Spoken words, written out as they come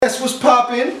what's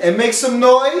poppin'? And make some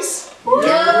noise. And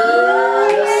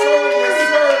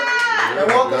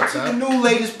welcome to the new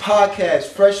latest podcast,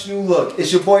 Fresh New Look.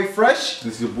 It's your boy Fresh.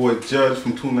 This is your boy Judge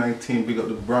from 219. Big up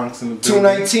the Bronx and the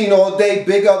 219 all day.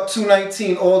 Big up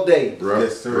 219 all day.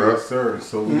 Yes, sir. Yes, sir.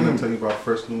 So we're going to tell you about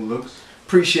Fresh New Looks.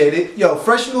 Appreciate it. Yo,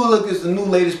 Fresh New Look is the new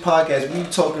latest podcast. We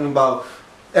talking about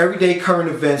everyday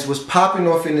current events, what's popping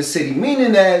off in the city,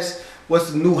 meaning as what's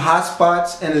the new hot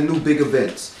spots and the new big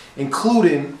events,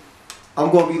 including I'm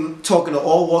going to be talking to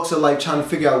all walks of life, trying to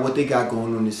figure out what they got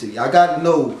going on in the city. I got to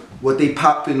know what they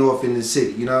popping off in the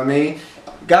city, you know what I mean?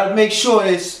 Got to make sure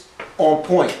it's on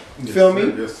point, you feel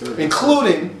me? Yes, sir.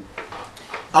 Including,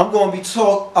 I'm going to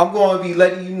be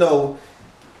letting you know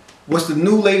what's the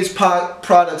new latest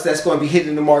products that's going to be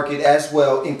hitting the market as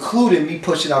well, including me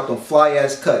pushing out them fly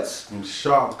ass cuts. Them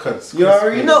sharp cuts. You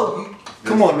already know.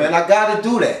 Come on, man. I got to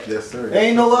do that. Yes, sir. There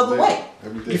ain't no other way.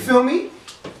 You feel me?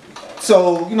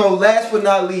 So, you know, last but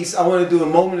not least, I want to do a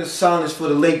moment of silence for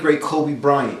the late, great Kobe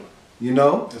Bryant. You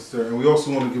know? Yes, sir. And we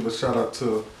also want to give a shout out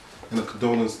to and a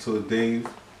condolence to Dave.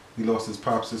 He lost his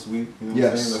pops this week. You know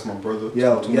what I'm saying? That's my brother.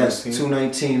 Yo, yes,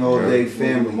 219 all day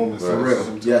family. For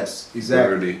real. Yes,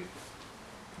 exactly.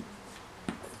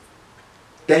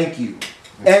 Thank you.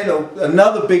 And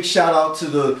another big shout out to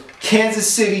the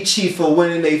Kansas City Chiefs for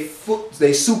winning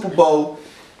their Super Bowl.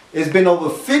 It's been over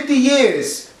 50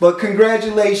 years, but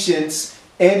congratulations,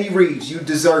 Andy Reid. You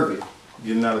deserve it.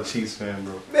 You're not a Chiefs fan,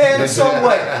 bro. Man, so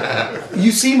what?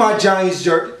 You see my Giants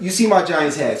you see my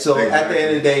Giants hat. So at the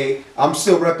end of the day, I'm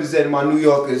still representing my New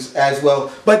Yorkers as well.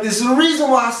 But this is the reason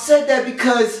why I said that,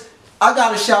 because I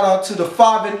got to shout out to the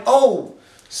 5-0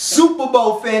 Super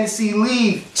Bowl Fantasy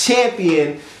League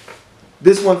champion.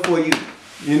 This one for you.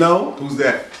 You know? Who's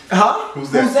that? Huh? Who's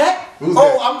that? Who's that? Who's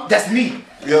that? That's me.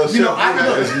 Yo, you know,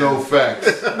 there's no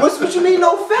facts. What you mean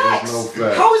no facts? There's no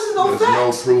facts. How is it no facts?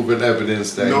 There's no proven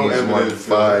evidence that he's won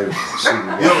 5 Super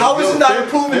Bowls. How is it not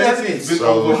proven evidence?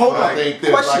 So hold on. I think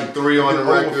there's like 3 on the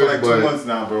record, for like 2 but months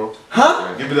now, bro.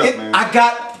 Huh? Give it up, man. I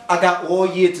got all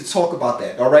year to talk about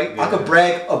that. All right, I could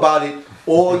brag about it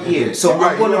all year. So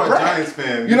I'm going to brag. Giants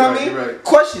fan. You know what I mean? Right.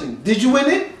 Question: did you win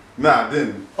it? Nah, I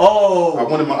didn't. Oh. I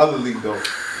won in my other league though.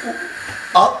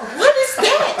 What is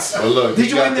that? Well, look, did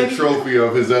you got the trophy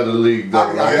of his other league, though.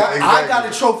 I got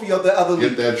a trophy of the other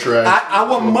league. Get that trash. I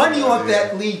won money off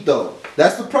that league, though.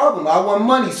 That's the problem. I won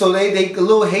money, so they a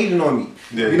little hating on me.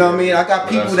 You know what I mean? I got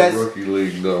people that's a rookie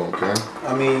league, though. Okay.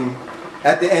 I mean,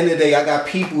 at the end of the day, I got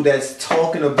people that's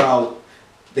talking about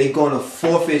they gonna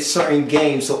forfeit certain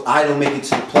games so I don't make it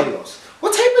to the playoffs.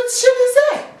 What type of shit is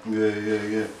that?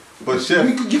 Yeah. But Chef,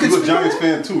 you're a Giants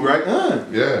fan too, right?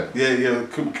 Yeah.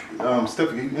 Steph,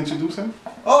 can you introduce him?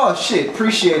 Oh shit,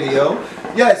 appreciate it, yo.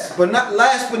 Yes, but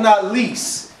last but not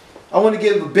least, I want to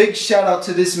give a big shout out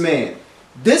to this man.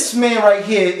 This man right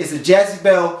here is a Jazzy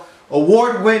Bell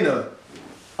Award winner,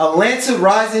 Atlanta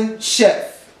rising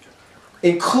chef,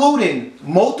 including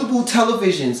multiple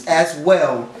televisions as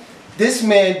well. This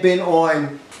man been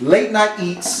on Late Night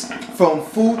Eats from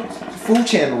Food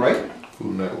Channel, right?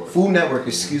 Food Network,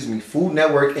 excuse me. Food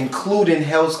Network, including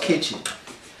Hell's Kitchen.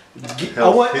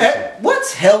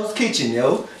 What's Hell's Kitchen,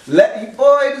 yo?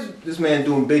 This man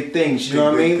doing big things, you know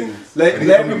what I mean? Let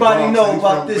everybody know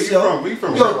about this, yo. We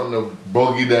from the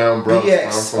Bogey Down Bronx.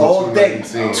 Yes, all day.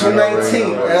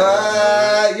 219.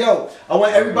 Yo, I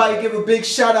want everybody to give a big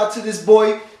shout out to this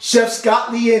boy, Chef Scott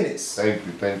Lee Ennis. Thank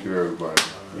you, everybody.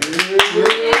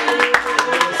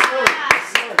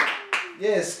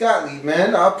 Yeah, Scott Lee,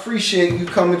 man. I appreciate you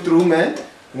coming through, man.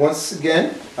 Once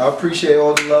again, I appreciate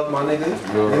all the love, my nigga.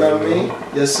 You know what I mean?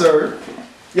 Yes, sir.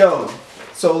 Yo,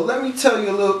 so let me ask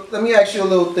you a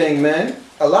little thing, man.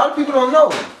 A lot of people don't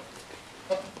know.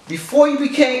 Before you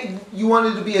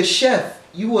wanted to be a chef,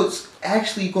 you was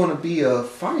actually going to be a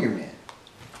fireman.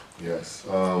 Yes.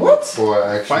 What?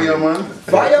 Fireman?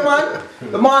 Fireman?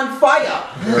 The man fire.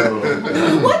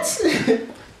 What?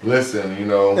 Listen, you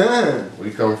know, we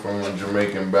come from a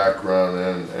Jamaican background,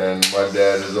 and my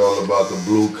dad is all about the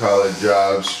blue collar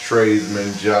jobs,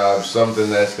 tradesman jobs, something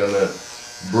that's gonna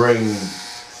bring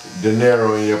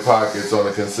dinero in your pockets on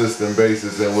a consistent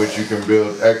basis, in which you can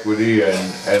build equity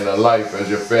and a life as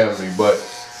your family. But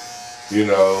you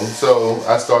know, so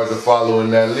I started to follow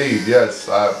in that lead. Yes,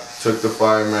 I took the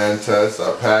fireman test,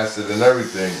 I passed it and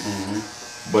everything.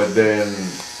 But then,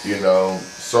 you know,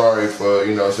 sorry for,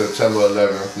 you know, September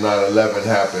 11th, 9/11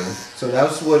 happened. So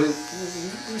that's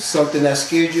something that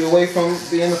scared you away from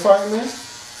being a fireman?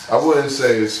 I wouldn't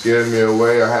say it scared me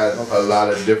away. I had a lot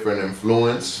of different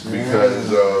influence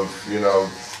because of, you know,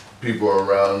 people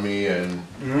around me and,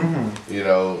 you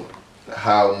know,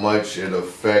 how much it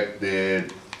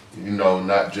affected you know,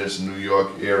 not just New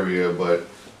York area, but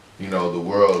you know, the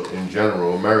world in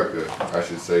general, America, I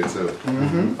should say too.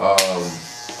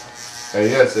 And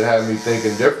yes, it had me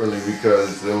thinking differently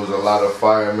because there was a lot of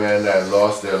firemen that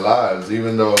lost their lives,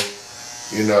 even though,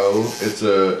 you know, it's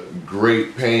a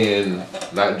great paying,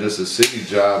 not just a city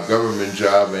job, government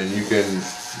job, and you can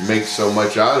make so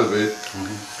much out of it.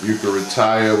 You can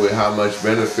retire with how much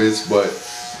benefits, but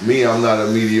me, I'm not a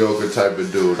mediocre type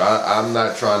of dude. I'm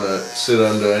not trying to sit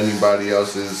under anybody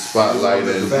else's spotlight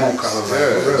and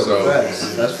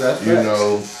that's you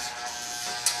know,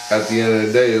 at the end of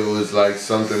the day, it was like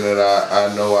something that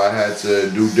I know I had to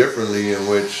do differently, in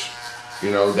which,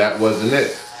 you know, that wasn't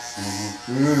it.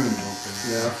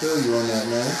 Yeah, I feel you on that,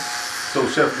 man. So,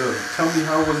 Chef, tell me,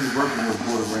 how was it working with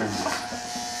Gordon Ramsay?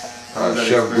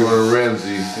 Chef Gordon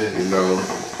Ramsay, you know,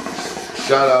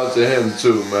 shout out to him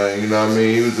too, man. You know what I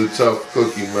mean? He was a tough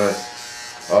cookie, man.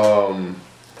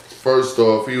 First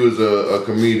off, he was a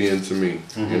comedian to me,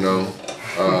 you know.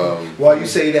 Why you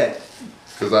say that?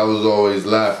 Cause I was always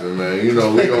laughing, man. You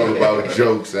know, we all about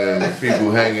jokes and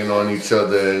people hanging on each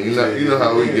other, and you know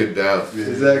how we get down.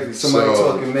 Exactly. Somebody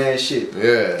talking mad shit.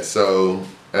 Yeah. So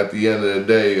at the end of the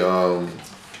day,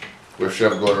 with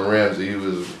Chef Gordon Ramsay, he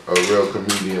was a real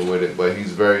comedian with it, but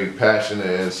he's very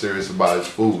passionate and serious about his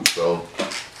food. So,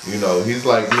 you know, he's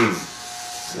like me.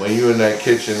 When you're in that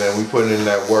kitchen and we put in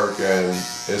that work and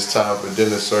it's time for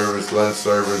dinner service, lunch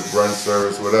service, brunch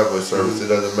service, whatever service, it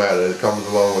doesn't matter. It comes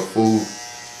along with food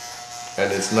and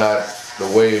it's not the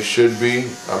way it should be,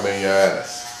 I'm in your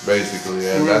ass, basically,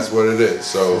 and that's what it is.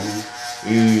 So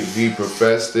he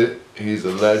professed it. He's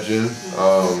a legend.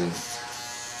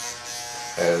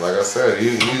 And like I said,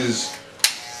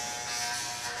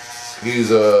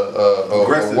 he's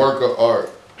a work of art.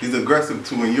 He's aggressive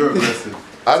too, and you're aggressive.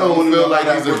 I don't feel like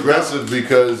he's aggressive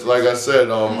because, like I said,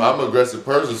 I'm an aggressive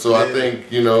person. So I think,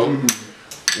 you know,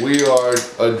 we are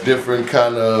a different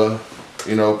kind of,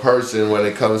 you know, person when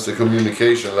it comes to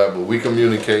communication level. We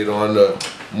communicate on the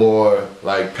more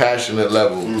like passionate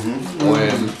level.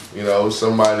 When, you know,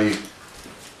 somebody,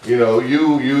 you know,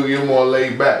 you're more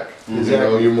laid back. You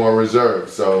know, you're more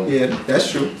reserved. So yeah, that's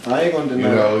true. I ain't gonna deny.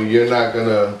 You know, you're not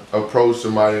gonna approach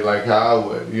somebody like how I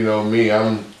would. You know, me,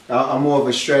 I'm more of a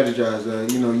strategizer.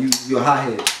 You know, you're a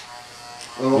hothead.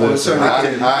 Listen,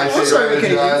 I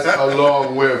strategize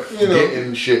along with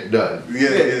getting shit done. Yeah,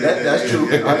 that's true.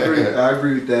 I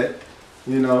agree with that.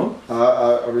 You know,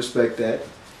 I respect that.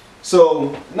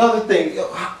 So another thing,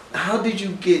 how did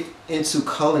you get into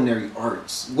culinary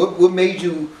arts? What made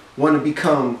you want to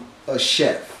become a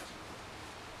chef?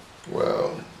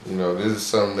 Well, you know, this is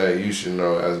something that you should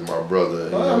know as my brother.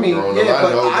 You know, I mean, growing yeah, up,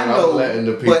 but I know, I'm letting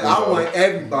the people but I know. want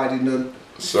everybody to know.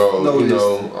 So, you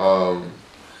know,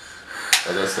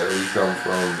 like I said, we come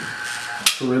from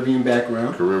Caribbean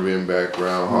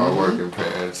background, hard-working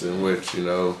parents, in which, you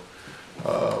know,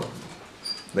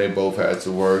 they both had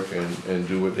to work and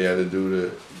do what they had to do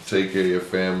to take care of your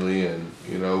family, and,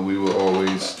 you know, we were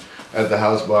always at the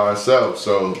house by ourselves,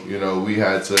 so, you know, we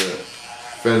had to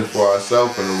fend for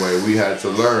ourselves in a way. We had to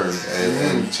learn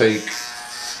and take,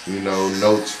 you know,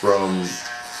 notes from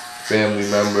family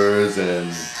members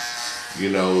and, you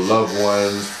know, loved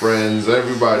ones, friends,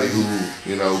 everybody who,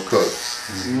 you know, cooks.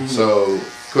 So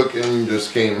cooking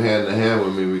just came hand in hand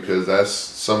with me because that's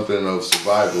something of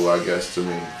survival, I guess, to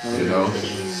me, you know?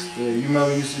 Yeah, you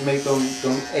remember you used to make them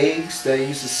eggs that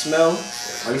used to smell?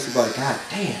 I used to be like, God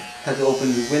damn, had to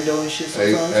open the window and shit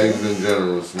sometimes. Eggs in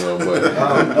general smell, but...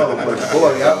 I don't know, but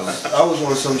boy, I was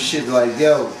on some shit like,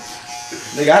 yo,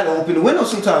 nigga, I had to open the window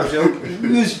sometimes, yo. He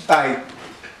was,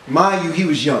 mind you, he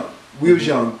was young. We was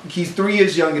young. He's 3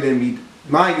 years younger than me.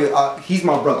 Mind you, he's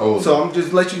my brother. Older. So I'm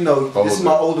just let you know, this is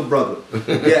my older brother.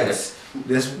 Yes,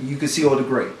 you can see all the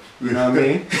gray. You know what I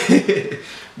mean?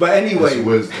 But anyway. It's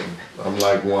wisdom. I'm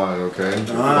like wine, okay?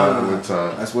 With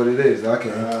time. That's what it is.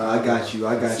 Okay, I got you.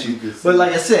 But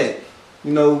like I said,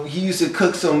 you know, he used to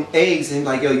cook some eggs and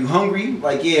like, yo, you hungry?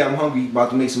 Like, yeah, I'm hungry.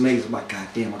 About to make some eggs. I'm like, God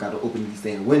damn, I got to open these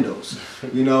damn windows.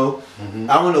 You know?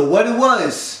 I don't know what it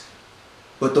was,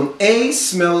 but them eggs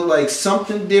smelled like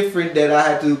something different that I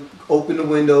had to open the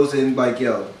windows and like,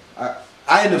 yo,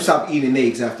 I ended up stopping eating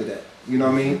eggs after that. You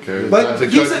know what I mean? Okay. But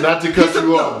not to cut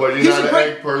you off, but you're not an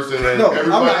egg person, and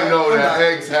everybody knows that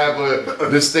eggs have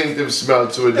a distinctive smell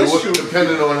to it,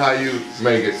 depending on how you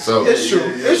make it. So it's true.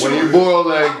 When you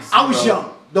boil eggs, I was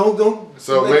young. Don't.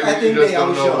 So maybe you just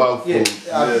don't know about food.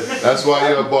 That's why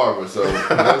you're a barber. So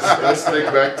let's stick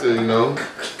back to, you know,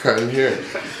 cutting hair.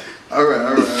 All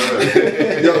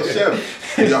right. Yo,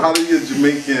 Chef, how do your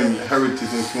Jamaican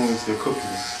heritage influence your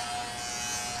cooking?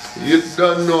 you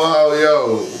don't know how,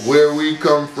 where we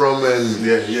come from, and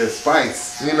yeah,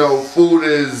 spice. you know, food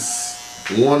is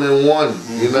one and one.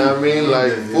 You know what I mean?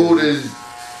 Like food is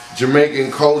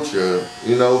Jamaican culture.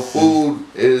 You know, food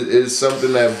is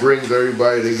something that brings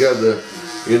everybody together.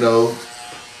 You know,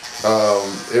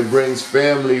 it brings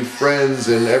family, friends,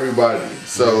 and everybody.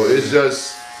 So it's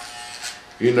just,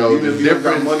 you know, even the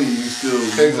different money, you still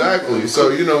exactly. So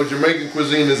you know, Jamaican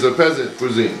cuisine is a peasant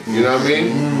cuisine. You know what I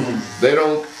mean? They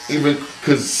don't even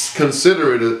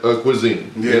consider it a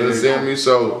cuisine. You understand me?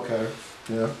 So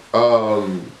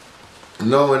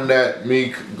knowing that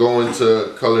me going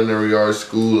to culinary arts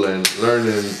school and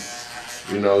learning,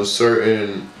 you know,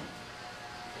 certain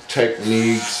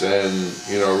techniques and,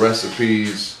 you know,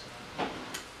 recipes,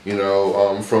 you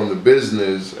know, from the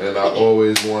business, and I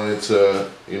always wanted to,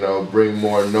 you know, bring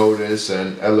more notice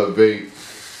and elevate,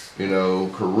 you know,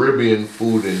 Caribbean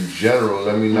food in general.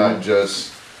 Let me not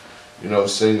just, you know,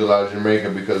 single out Jamaica,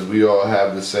 because we all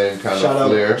have the same kind Shout of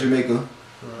flair. Out Jamaica.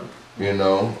 You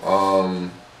know,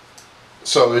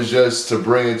 so it's just to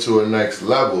bring it to a next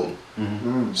level.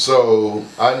 So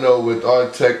I know with our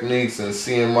techniques and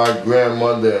seeing my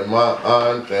grandmother and my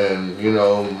aunt and, you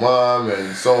know, mom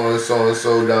and so on and so and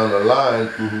so down the line,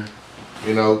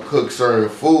 you know, cook certain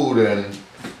food, and,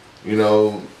 you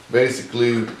know,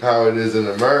 basically how it is in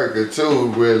America too,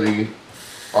 really,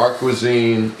 our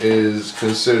cuisine is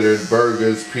considered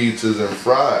burgers, pizzas, and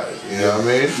fries. You know what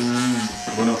I mean?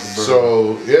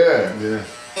 So yeah.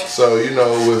 So you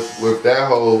know, with that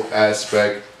whole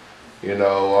aspect, you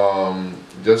know,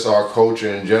 just our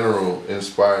culture in general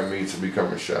inspired me to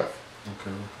become a chef.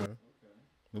 Okay.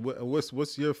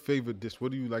 What's your favorite dish?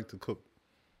 What do you like to cook?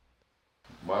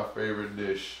 My favorite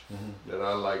dish that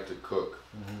I like to cook.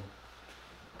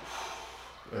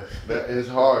 That is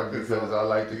hard because I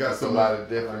like to cook a lot of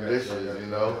different dishes, you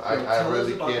know. I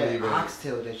really can't even.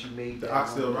 Oxtail that you made. The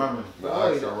oxtail ramen. The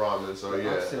oxtail ramen. So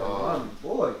yeah. Oxtail ramen,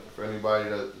 boy. For anybody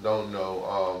that don't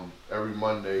know, every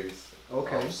Mondays,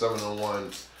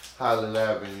 701 Highland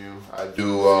Avenue, I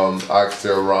do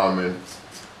oxtail ramen,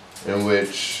 in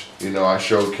which, you know, I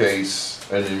showcase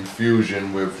an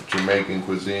infusion with Jamaican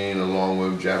cuisine along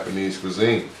with Japanese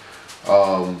cuisine.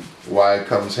 Why it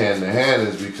comes hand in hand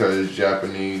is because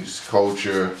Japanese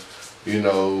culture, you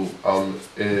know,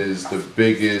 is the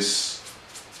biggest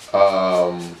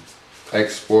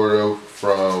exporter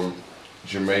from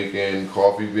Jamaican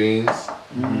coffee beans.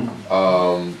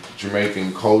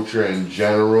 Jamaican culture in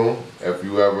general. If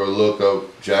you ever look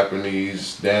up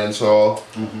Japanese dancehall,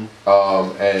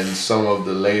 and some of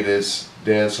the latest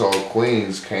dancehall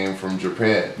queens came from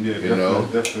Japan. You know,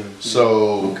 definitely.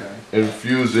 So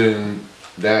infusing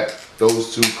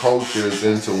those two cultures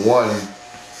into one,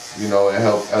 you know, it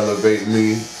helped elevate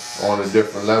me on a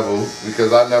different level,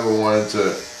 because I never wanted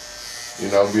to, you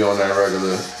know, be on that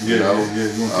regular. You know?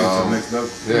 You want to take it to the next level.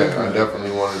 Yeah, I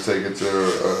definitely want to take it to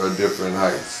a different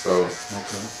height. So,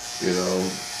 you know,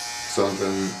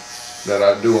 something that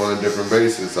I do on a different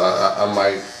basis. I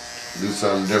might do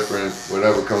something different,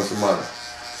 whatever comes to mind.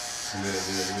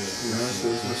 That's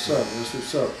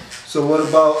what's up. So what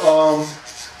about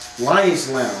Lions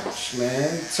Lounge,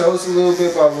 man? Tell us a little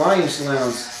bit about Lions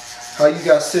Lounge. How you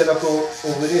got set up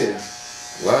over there?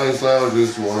 Lions Lounge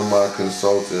is one of my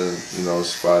consulting, you know,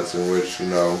 spots in which, you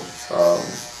know,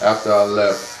 after I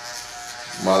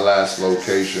left my last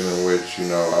location, in which, you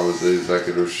know, I was the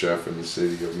executive chef in the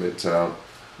city of Midtown.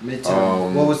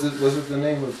 What was the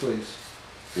name of the place?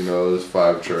 You know, it's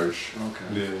Five Church.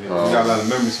 Okay. You got a lot of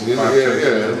memories from Five Church.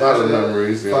 Yeah, a lot of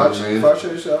memories. You know what I mean? Five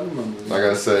Church, I remember. Like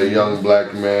I said, young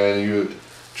black man,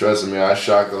 trust me, I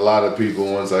shocked a lot of people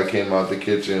once I came out the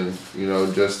kitchen, you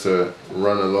know, just to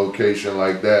run a location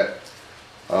like that.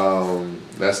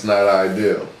 That's not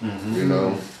ideal, you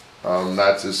know.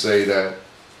 Not to say that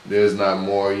there's not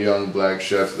more young black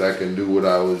chefs that can do what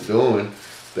I was doing.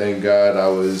 Thank God I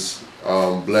was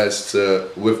blessed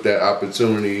with that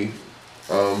opportunity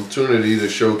to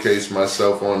showcase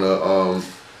myself on a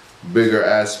bigger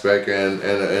aspect and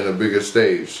a bigger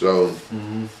stage. So,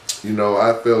 you know,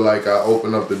 I feel like I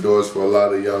open up the doors for a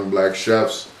lot of young black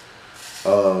chefs,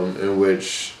 in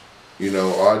which, you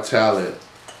know, our talent,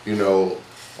 you know,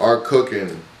 our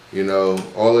cooking, you know,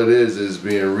 all it is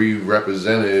being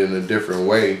re-represented in a different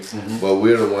way, but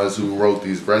we're the ones who wrote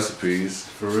these recipes.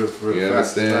 For real. You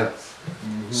understand?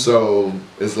 So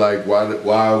it's like,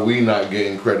 why are we not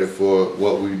getting credit for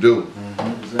what we do?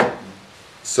 Exactly.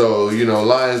 So, you know,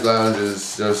 Lions Lounge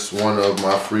is just one of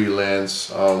my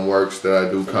freelance works that I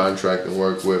do contracting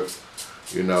work with.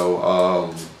 You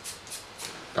know,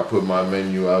 I put my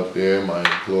menu out there, my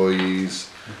employees,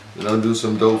 you know, do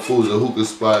some dope foods. A hookah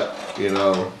spot, you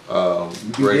know,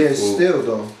 great Yeah, food. still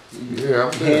though. Yeah,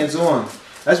 I'm there. Hands on.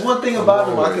 That's one thing about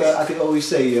him. always. I could always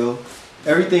say, yo,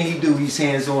 everything he do, he's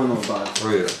hands on about it.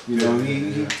 Oh yeah. You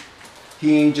know,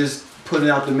 he ain't just putting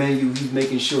out the menu. He's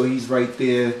making sure he's right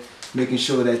there, making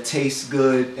sure that tastes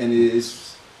good and it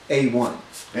is A1.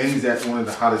 And he's at one of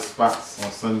the hottest spots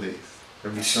on Sundays.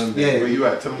 Every Sunday. Yeah. Where you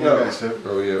at? Tell me Yo. where you at, Chef.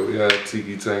 Oh yeah, we had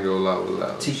Tiki Tango Lava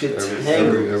Lounge. Tiki every, Tango.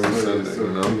 every Yes, Sunday, sir. you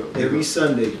know. Every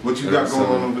Sunday. What you Every got going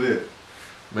on Sunday. over there?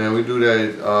 Man, we do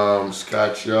that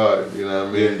Scotch Yard, you know what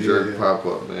I mean? Yeah, Jerk yeah. pop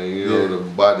up, man. You know Yeah. the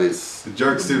bodice. The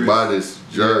jerk series. Bodice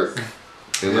jerk.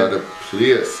 In Yeah. the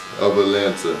place of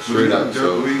Atlanta. What you Straight got, up. jerk?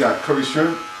 So We got curry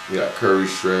shrimp. we got curry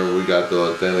shrimp, we got the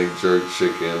authentic jerk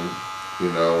chicken, you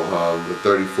know, the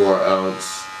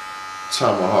 34-ounce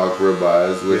tomahawk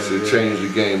ribeyes, which Yeah, should yeah. change the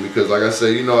game because like I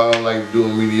said, you know, I don't like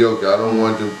doing mediocre. I don't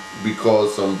want to be called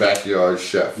some backyard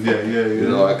chef. Yeah. You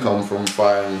know, I come from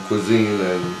fine cuisine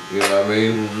and, you know what I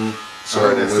mean? I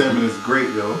heard that with- salmon is great,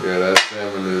 yo. Yeah, that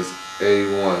salmon is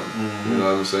A1. You know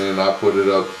what I'm saying? I put it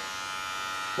up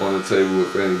on the table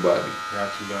with anybody. Got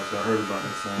you. I heard about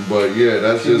that salmon. But yeah,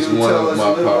 that's Can just you one tell of us my a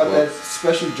little about pop-up. that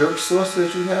special jerk sauce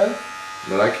that you have?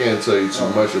 But I can't tell you too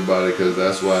much about it because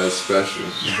that's why it's special.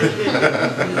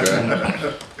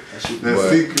 Okay? The But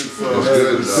secret sauce. it's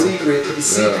good, The though. secret, the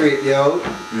secret, yo.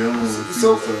 Yeah, I'm on the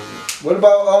So- secret sauce. What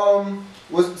about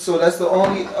so that's the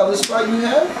only other spot you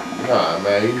have? Nah,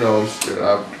 man, you know, shit,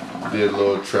 I did a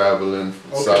little traveling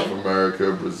Okay. South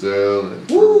America, Brazil, and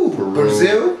Woo! Peru.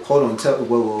 Brazil? Hold on,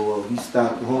 whoa. He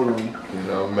stopped. Hold on. You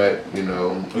know, met, you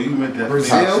know, Oh, you meant that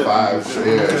Brazil? top Chef five, Brazil.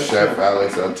 yeah, Okay, Chef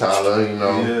Alex Atala, you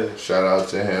know, Yeah. shout out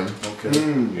to him. Okay.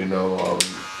 You know,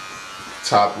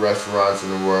 top restaurants in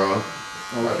the world.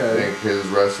 I Okay. think his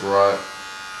restaurant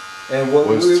And what?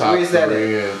 was top Where's that at?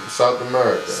 3 in South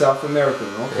America. South America.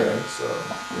 Okay. Yeah, so,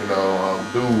 you know,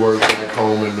 do work back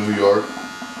home in New York.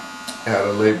 Had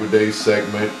a Labor Day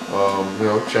segment, you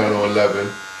know, Channel 11.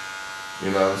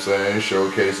 You know what I'm saying?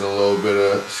 Showcasing a little bit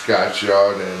of Scotch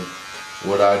Yard and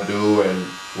what I do and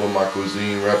what my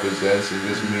cuisine represents and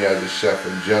just me as a chef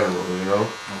in general, you know?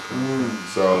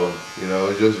 So, you know,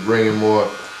 it's just bringing more,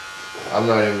 I'm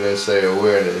not even gonna say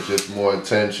awareness, just more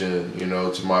attention, you know,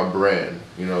 to my brand.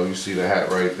 You know, you see the hat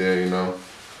right there, you know?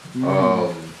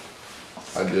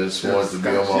 I just want to be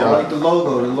on I my like own. the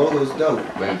logo. The logo is dope.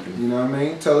 Thank you. You know what I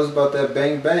mean? Tell us about that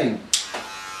bang bang.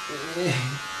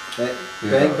 That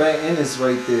bang bang in is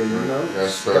right there. You know,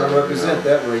 Yes, sir. gotta represent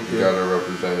You know, that right You there. gotta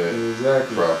represent it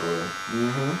Exactly. properly.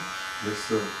 Yes,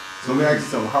 sir. So let me ask you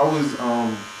something. How is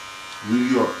New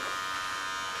York?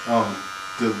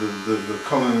 The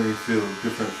culinary field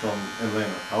different from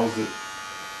Atlanta? How is it?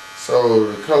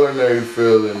 So the culinary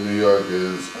field in New York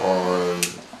is on,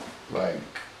 like,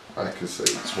 I could say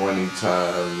 20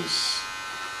 times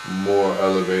more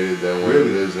elevated than what it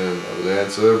Really? is in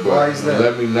Atlanta. But Why is that?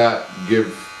 let me not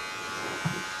give.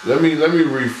 Let me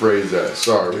rephrase that.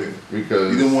 Sorry,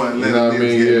 because You didn't want you Atlanta know what I niggas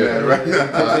mean. getting Yeah, mad, right?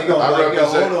 They gonna I like, yo,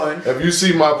 represent. hold on. If you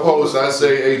see my post, I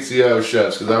say ATL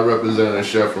chefs because I represent a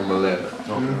chef from Atlanta.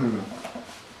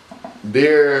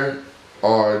 There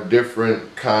are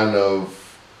different kind of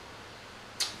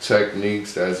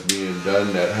techniques that's being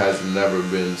done that has never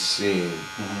been seen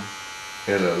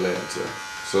in Atlanta.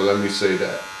 So let me say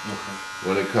that.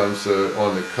 When it comes to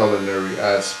on the culinary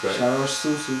aspect, Shout out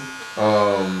Susu.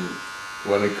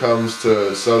 when it comes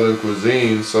to Southern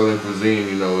cuisine,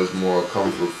 you know, is more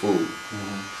comfort food.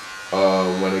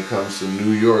 When it comes to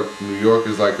New York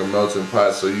is like a melting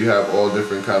pot, so you have all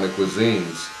different kind of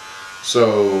cuisines.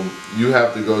 So you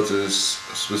have to go to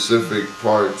specific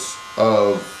parts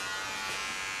of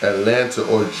Atlanta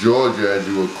or Georgia, as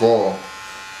you would call,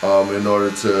 in order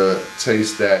to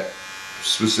taste that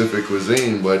specific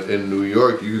cuisine. But in New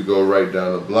York, you could go right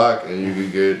down the block and you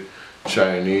could get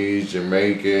Chinese,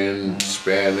 Jamaican,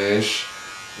 Spanish,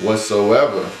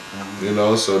 whatsoever. You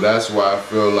know, so that's why I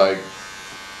feel like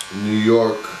New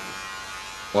York,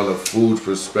 on a food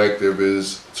perspective,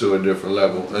 is to a different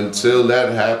level. Until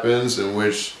that happens, in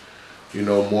which, you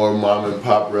know, more mom and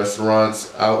pop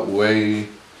restaurants outweigh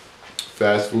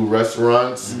fast food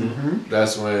restaurants,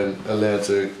 that's when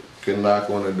Atlanta can knock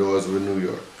on the doors with New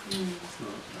York.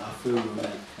 I feel you,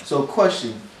 man. So,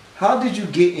 question: how did you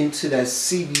get into that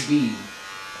CBD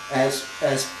as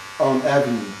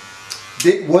avenue?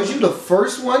 Was you the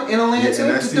first one in Atlanta Yeah, and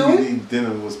that to do it? CBD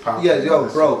dinner was popping. Yeah, yo,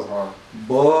 That bro. shit was hard.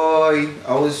 Boy,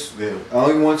 I was. Yeah. I don't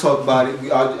even want to talk about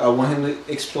it. I want him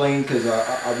to explain because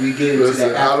we get into Listen,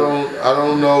 that. I after.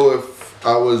 don't know if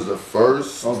I was the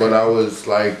first, Okay. but I was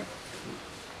like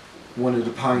One of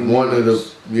the pioneers. One of the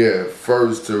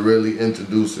first to really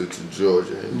introduce it to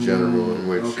Georgia in general, in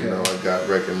which okay. I got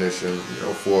recognition.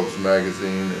 Forbes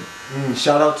magazine and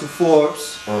shout out to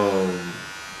Forbes,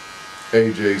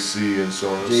 AJC and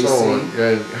so on and so on.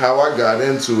 And how I got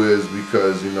into it is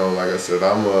because like I said,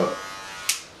 I'm a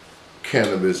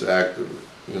cannabis activist.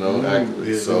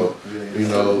 Activist. So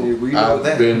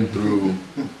I've been through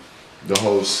the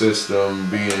whole system,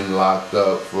 being locked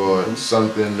up for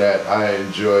something that I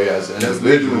enjoy as an individual.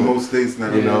 That's legal in most states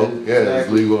now. It's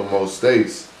legal in most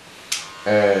states.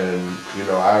 And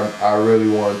I really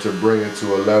wanted to bring it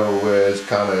to a level where it's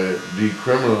kind of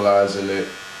decriminalizing it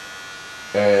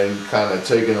and kind of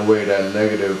taking away that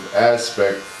negative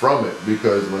aspect from it,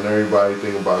 because when everybody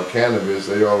think about cannabis,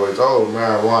 they always,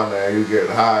 marijuana, you get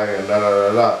high and da da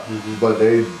da da, but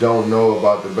they don't know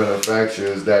about the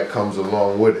benefactors that comes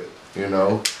along with it.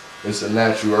 It's a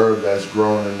natural herb that's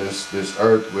grown in this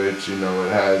earth, which it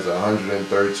has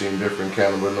 113 different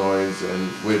cannabinoids, and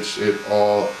which it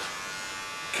all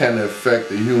can affect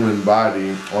the human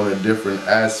body on a different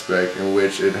aspect, in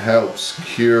which it helps,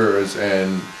 cures,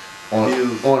 and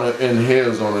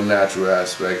heals on a natural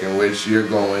aspect, in which you're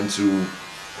going to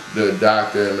the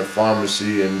doctor and the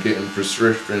pharmacy and getting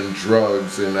prescription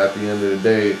drugs, and at the end of the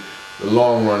day, the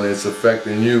long run, it's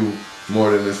affecting you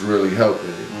more than it's really helping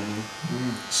you.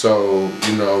 So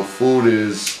food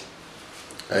is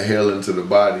a healing to the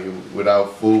body.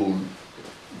 Without food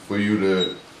for you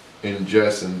to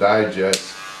ingest and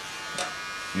digest,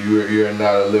 you're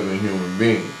not a living human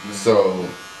being. So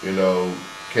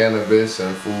cannabis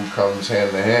and food comes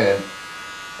hand in hand,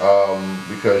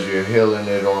 because you're healing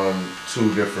it on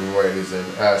two different ways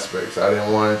and aspects. I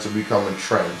didn't want it to become a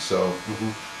trend, so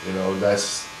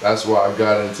that's why I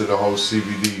got into the whole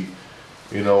CBD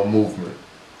movement.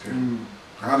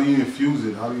 How do you infuse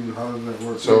it? How does that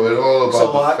work? So it's all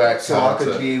about the fact I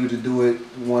could be able to do it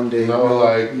one day.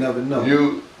 You never know.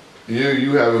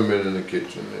 You haven't been in the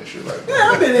kitchen and shit like that.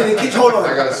 Yeah, I've been in the kitchen. Hold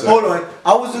on.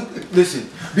 I was listen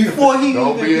before he.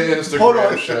 Don't be an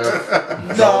Instagram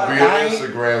chef. Don't be an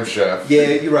Instagram chef. Yeah,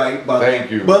 you're right. Thank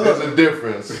you. But there's a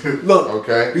difference. Look,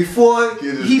 okay. Before he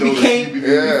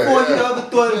ever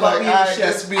thought about being a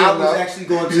chef, I was actually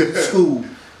going to school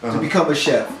to become a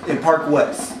chef in Park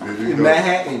West, in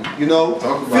Manhattan.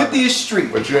 50th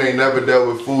Street. But you ain't never dealt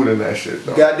with food in that shit,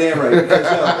 though. Goddamn right.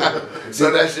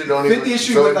 So that shit don't even. 50th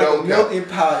Street was like a melting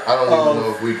pot. I don't even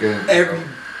know if we can.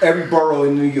 Every borough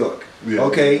in New York. Yeah.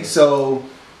 Okay, so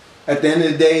at the end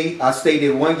of the day, I stayed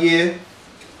there 1 year,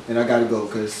 and I gotta go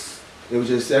because it was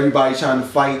just everybody trying to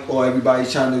fight or everybody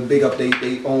trying to big up their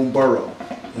own borough.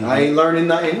 I ain't learning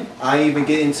nothing. I ain't even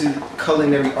get into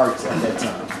culinary arts at that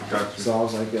time. Gotcha. So I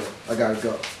was like, yo, I gotta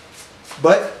go.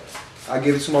 But I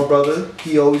give it to my brother.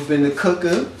 He always been the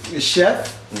cooker, the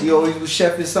chef. He always was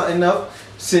chefing something up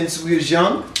since we was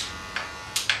young.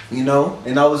 And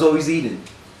I was always eating.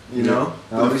 The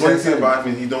funny thing about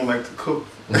him, he don't like to cook.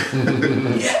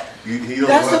 Yeah. He don't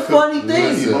that's the funny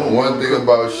thing. Listen, one thing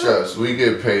about chefs, we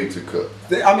get paid to cook.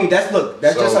 I mean, that's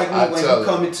just like me when you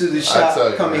come into the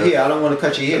shop, coming here. I don't want to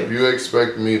cut your hair. If you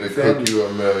expect me to cook you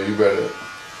a meal, you better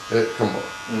come on.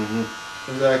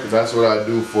 Exactly. That's what I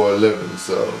do for a living.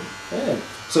 So. Yeah.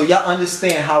 So y'all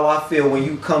understand how I feel when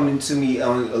you come into me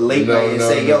on a late night and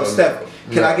say, "Yo, Steph,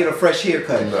 can I get a fresh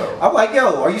haircut?" No. I'm like,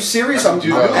 "Yo, are you serious? I'm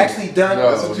actually done."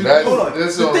 No, hold on.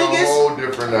 This is a whole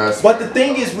different aspect. But the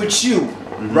thing is with you,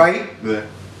 right? Yeah.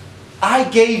 I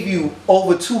gave you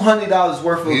over $200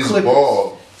 worth of clippers. He's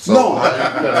bald. So no,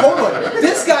 hold on.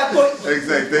 This guy thought.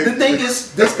 Exactly. The thing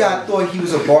is, this guy thought he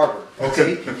was a barber.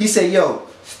 Okay. He said, "Yo,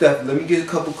 Steph, let me get a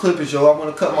couple clippers, yo. I want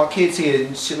to cut my kids' hair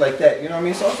and shit like that." You know what I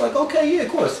mean? So I was like, "Okay, yeah, of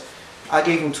course." I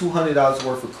gave him $200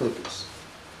 worth of clippers.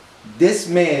 This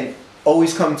man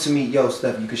always come to me, "Yo,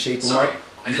 Steph, you can shape him right.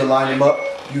 You can line him up.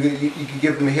 You can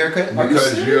give him a haircut."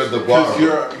 Because you're the barber.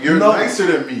 You're nicer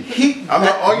than me. I'm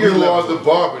not on your level. You are the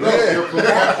barber.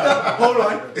 Hold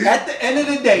on. At the end of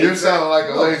the day, you're sounding like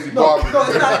a lazy barber. No,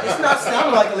 it's not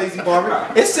sounding like a lazy barber.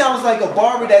 It sounds like a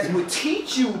barber that would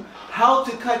teach you how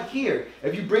to cut hair.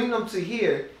 If you bring them to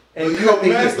here and cut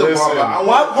their hair.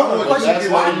 That's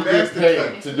why you get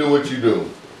paid to do what you do.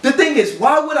 The thing is,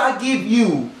 why would I give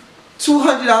you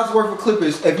 $200 worth of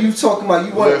clippers if you talking about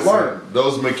you want to learn?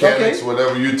 Those mechanics,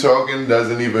 whatever you talking,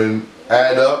 doesn't even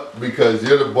add up because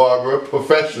you're the barber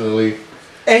professionally.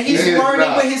 And he's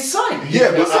learning with his son.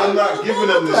 Yeah, but I'm not giving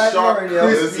them the sharp,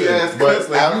 crispy ass cuts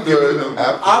like you giving them.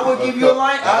 I would give you a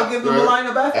line. I'll give them a line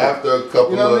of after. After a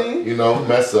couple of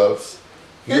mess ups,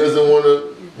 he doesn't want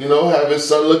to you know, have his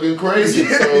son looking crazy.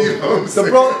 Yeah, So, you know what I'm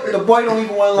saying? The boy don't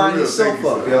even want to line For real, himself thank you,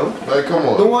 up, sir. yo. like, come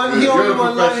on. The one- he You're only a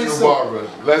one line professional is- barber.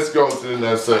 Let's go to the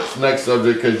next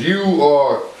subject because you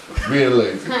are being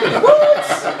lazy.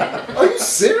 Are you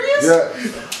serious?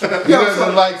 Yeah. He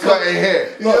doesn't like cutting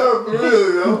hair. Yeah, for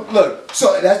real, yo. Look,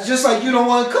 so that's just like you don't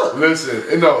want to cook.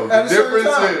 Listen, no, At the a certain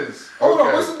time. difference is. Hold on,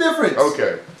 okay. what's the difference?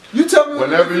 Okay. You tell me what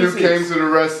Whenever the you difference came is. to the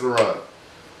restaurant,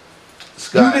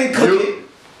 Scott, You didn't cook it.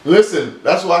 Listen,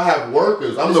 that's why I have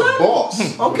workers. I'm the Exactly.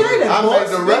 boss. Okay, then, I boss.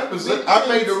 made the Big I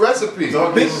made the recipe. Big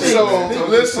things, So big things,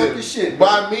 listen, talking shit,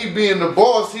 by me being the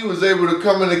boss, he was able to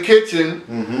come in the kitchen.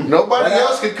 Nobody What up?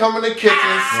 else could come in the kitchen.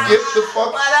 Skip the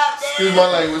fuck. Excuse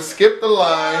my language. Skip the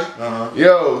line.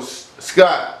 Yo,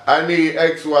 Scott, I need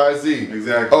X, Y, Z.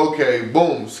 Exactly. Okay,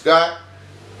 boom, Scott.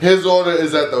 His order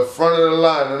is at the front of the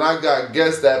line, and I got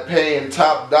guests that paying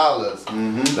top dollars.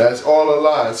 That's all the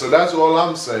line. So that's all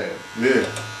I'm saying. Yeah.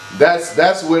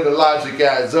 That's where the logic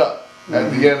adds up at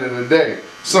the end of the day.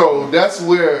 So that's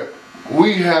where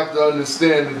we have to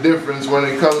understand the difference when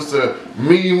it comes to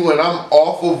me when I'm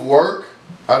off of work.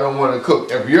 I don't want to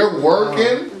cook. If you're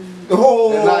working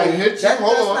Oh, and I hit you, that's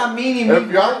hold on. not meaning me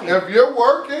working. If you're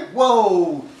working,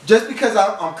 Whoa, just because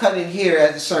I'm cutting here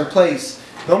at a certain place,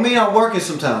 don't mean I'm working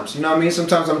sometimes. You know what I mean?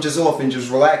 Sometimes I'm just off and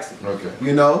just relaxing. okay,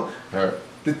 You know? all right.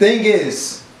 The thing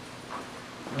is,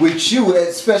 with you,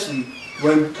 especially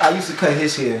when I used to cut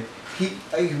his hair,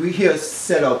 we hear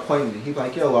set an appointment. He be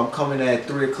like, yo, I'm coming at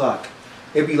 3 o'clock.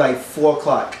 It'd be like 4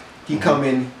 o'clock. He come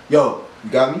in, yo, you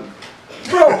got me?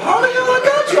 Bro, how the hell I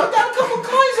got you? I got a couple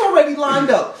clients already lined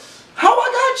up. How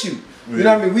I got you? You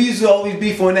know what I mean? We used to always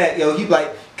beef on that. Yo, he be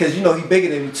like, cause you know he bigger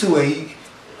than me too, and he,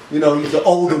 you know, he's the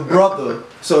older brother.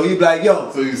 So he be like,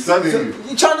 yo, So he's sunning you.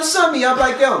 you trying to sub me? I'm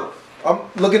like, yo, I'm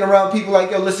looking around people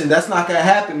like, yo, listen, that's not gonna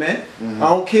happen, man. I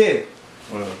don't care.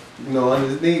 Well, You know,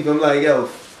 underneath, I'm like, yo,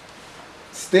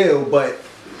 still, but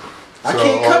I So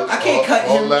can't cut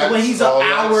all him that- when he's an all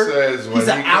that hour. says when He's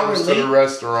an he hour comes to the late.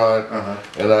 restaurant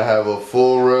and I have a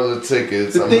full roll of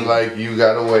tickets, The I'm thing- like, you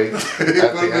gotta wait at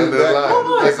the end of the line. Hold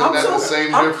on, Isn't that the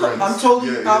same difference? I'm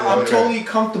totally, Yeah, I'm okay. totally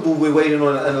comfortable with waiting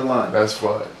on the end of the line. That's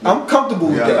fine. I'm comfortable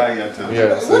with yeah, I that. like that too.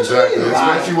 Yes, What you exactly. mean?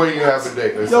 Especially when you have a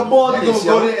date. Yo, boy, You gonna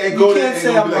go there and You go there can't and say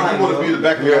gonna I'm be like, lying, you want to yo. be the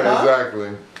back of the Yeah, line. exactly.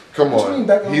 Come What you mean on.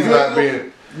 back on He's the not line?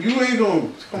 being. You ain't gonna.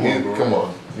 Come on, bro. Come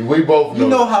on. We both know. You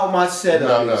know how my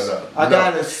setup No, is. no. I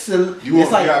got a You it's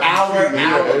want like VIP hour,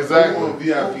 treatment. hour. Yeah, exactly. You want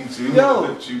VIP too.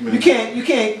 Yo,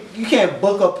 you can't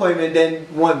book appointment then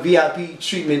want VIP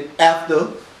treatment after.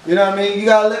 You know what I mean? You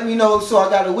gotta let me know so I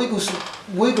got a wiggle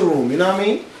room. You know what I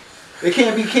mean? It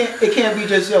can't be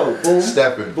just yo boom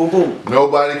Stepping. boom boom.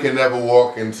 Nobody can ever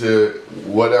walk into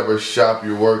whatever shop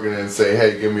you're working in and say,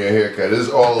 hey, give me a haircut. It's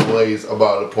always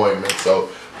about appointments. So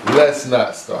let's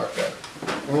not start that.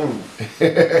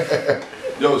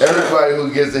 Yo, sir. Everybody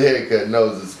who gets a haircut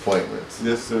knows it's appointments.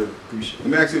 Yes, sir. Let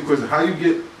me ask you a question. How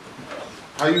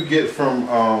you get from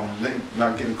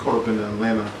not getting caught up in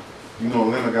Atlanta? You know,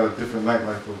 Atlanta got a different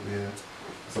nightlife over here.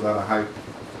 It's a lot of hype.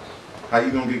 How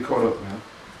you gonna get caught up, man?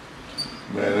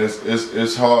 Man,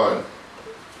 it's hard.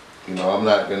 You know, I'm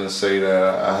not gonna say that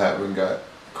I haven't got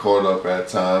caught up at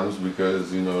times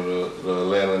because you know the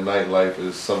Atlanta nightlife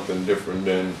is something different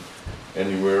than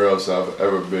anywhere else I've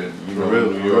ever been. You know,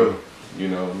 New York. You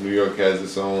know, New York has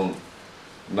its own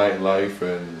nightlife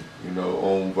and you know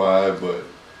own vibe, but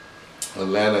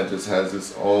Atlanta just has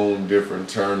its own different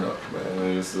turn up, man.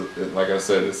 And like I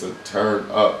said, it's a turn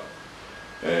up.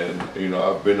 And you know,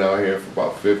 I've been out here for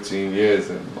about 15 years,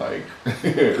 and like, Because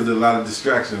there's a lot of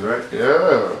distractions, right?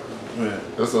 yeah, Yeah.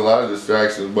 there's a lot of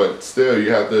distractions, but still,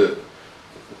 you have to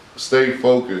stay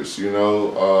focused. You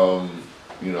know,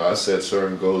 I set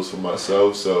certain goals for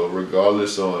myself, so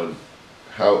regardless on,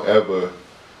 however,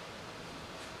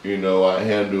 you know, I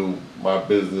handle my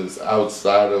business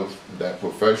outside of that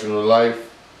professional life,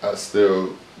 I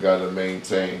still gotta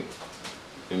maintain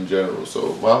in general.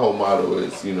 So my whole motto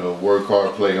is, you know, work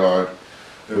hard, play hard,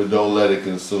 but don't let it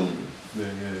consume you.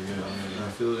 Yeah. I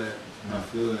feel that. I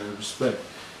feel that. Respect.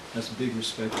 That's big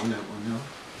respect on that one,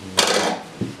 yo.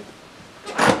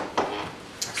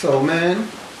 So, man,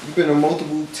 you've been on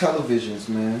multiple televisions,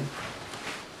 man.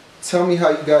 Tell me how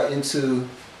you got into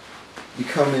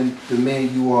becoming the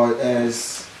man you are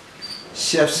as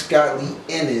Chef Scott Lee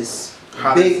Ennis.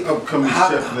 Hottest upcoming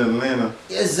hot- chef in Atlanta.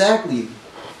 Exactly.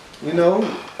 You know,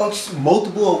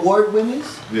 multiple award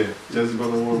winners. Yeah,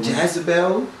 Jezebel Award.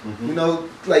 Jezebel. You know,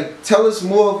 like tell us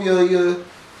more of your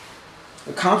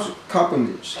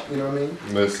accomplishments. You know what I mean?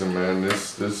 Listen, man,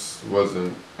 this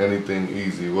wasn't anything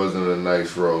easy. It wasn't a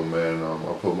nice road, man.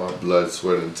 I put my blood,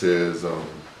 sweat, and tears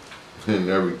and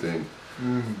everything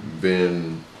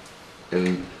been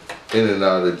in and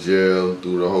out of jail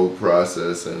through the whole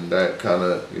process, and that kind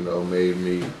of, you know, made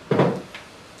me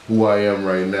who I am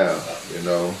right now, you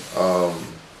know.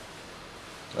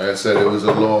 Like I said, it was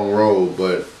a long road,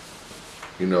 but,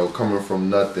 you know, coming from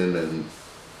nothing, and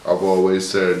I've always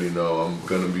said, you know, I'm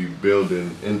gonna be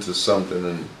building into something,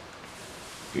 and,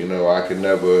 you know, I could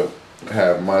never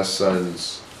have my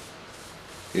sons,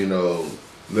 you know,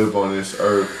 live on this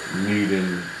earth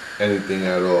needing anything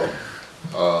at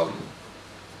all.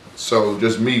 So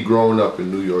just me growing up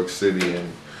in New York City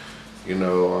and, you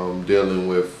know, dealing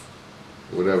with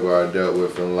whatever I dealt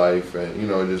with in life, and, you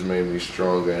know, it just made me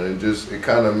stronger, and it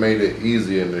kind of made it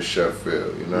easier in the chef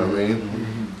field, you know what I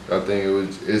mean? I think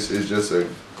it's just a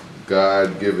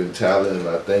God-given talent, and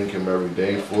I thank him every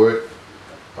day for it.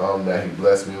 That he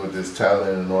blessed me with this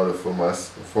talent in order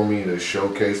for me to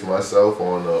showcase myself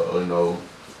on a, you know,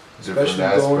 different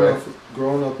aspect.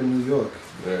 Growing up in New York.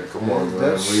 Yeah, come on, man.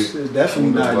 That's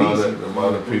definitely not easy. The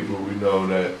amount of people we know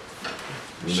that.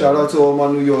 Shout out to all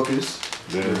my New Yorkers.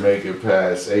 Didn't make it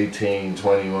past 18,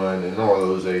 21, and all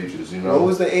those ages, you know. What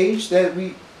was the age that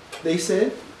they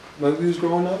said when we was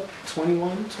growing up?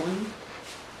 21, 20?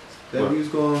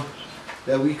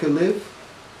 That we could live?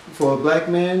 For a black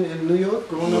man in New York,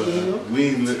 growing up in New York?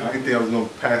 I didn't think I was going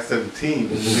to pass 17.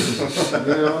 You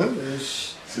know,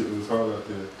 Shit was hard out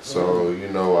there. So, you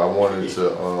know, I wanted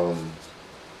to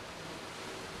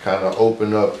kind of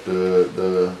open up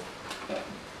the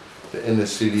inner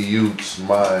city youth's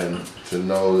mind to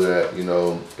know that, you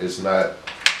know, it's not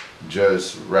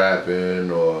just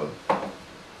rapping or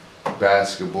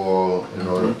basketball in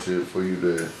order for you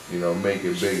to, you know, make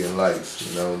it big in life.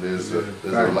 You know, there's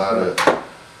a lot of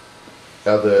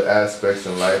other aspects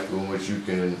in life in which you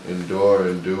can endure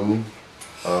and do,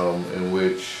 in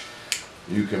which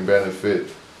you can benefit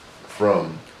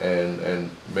from and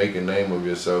make a name of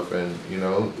yourself, and, you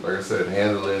know, like I said,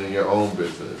 handle it in your own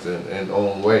business and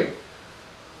own way.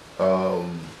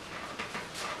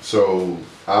 So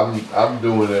I'm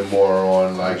doing it more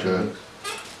on like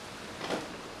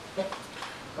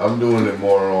I'm doing it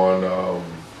more on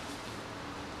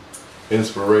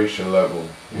inspiration level.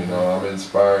 You know, I'm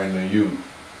inspiring the youth,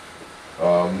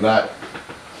 not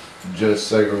just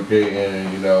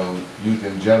segregating, you know, youth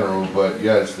in general, but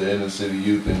yes, the inner city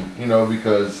youth, and, you know,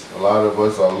 because a lot of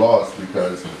us are lost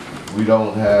because we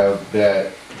don't have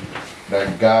that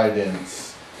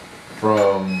guidance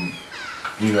from,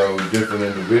 you know, different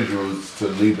individuals to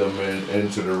lead them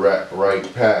into the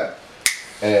right path.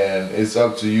 And it's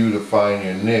up to you to find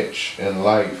your niche in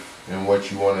life and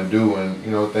what you want to do. And,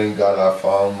 you know, thank God I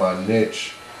found my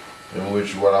niche, in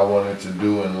which what I wanted to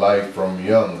do in life from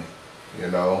young, you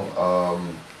know,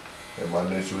 and my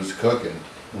niche was cooking.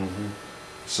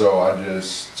 So I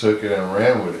just took it and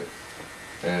ran with it,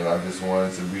 and I just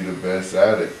wanted to be the best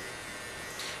at it.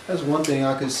 That's one thing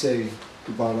I could say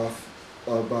about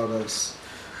us.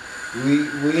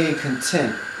 We ain't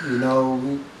content, you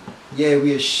know. Yeah,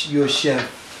 you're a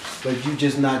chef, but you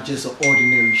just not just an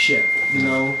ordinary chef, you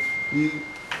know.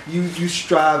 You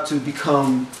strive to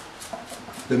become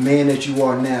the man that you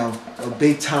are now, a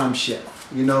big time chef,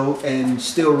 you know, and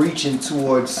still reaching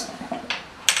towards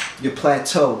your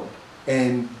plateau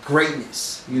and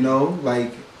greatness, you know.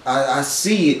 Like I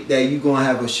see it that you're gonna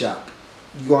have a shop,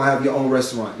 you're gonna have your own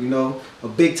restaurant, you know, a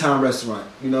big time restaurant,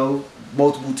 you know,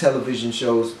 multiple television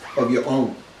shows of your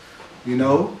own, you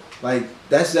know. Like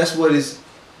that's what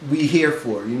we here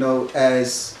for, you know,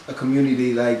 as a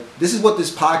community. Like, this is what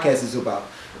this podcast is about.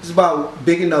 It's about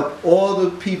bigging up all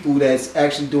the people that's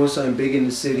actually doing something big in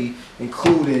the city,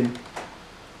 including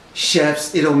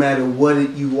chefs. It don't matter what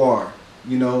you are,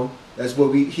 you know. That's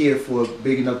what we here for,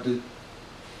 bigging up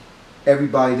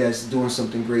everybody that's doing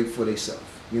something great for themselves,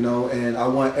 you know. And I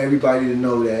want everybody to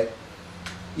know that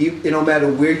it don't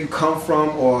matter where you come from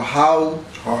or how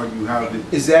hard you have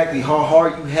it. Exactly, how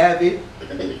hard you have it.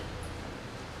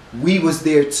 We was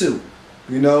there too,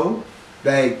 you know.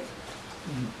 Like,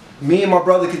 me and my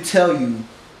brother could tell you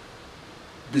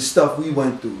the stuff we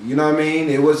went through. You know what I mean?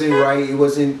 It wasn't right, it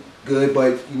wasn't good,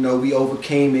 but, you know, we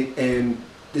overcame it, and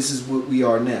this is what we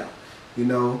are now. You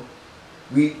know,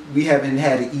 we haven't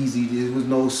had it easy. There was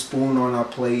no spoon on our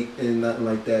plate and nothing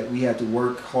like that. We had to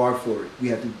work hard for it. We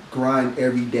had to grind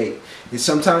every day. And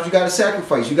sometimes you got to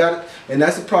sacrifice. And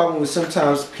that's the problem with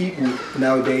sometimes people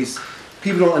nowadays.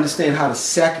 People don't understand how to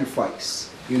sacrifice,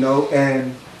 you know,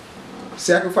 and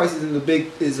sacrifice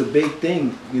is a big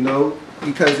thing, you know,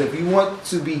 because if you want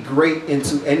to be great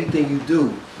into anything you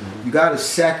do, you got to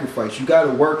sacrifice. You got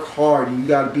to work hard, and you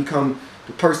got to become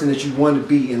the person that you want to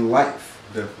be in life.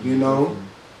 Definitely. You know,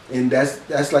 And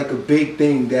that's like a big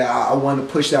thing that I want to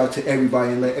push out to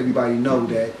everybody and let everybody know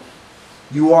that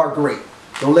you are great.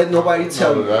 Don't let nobody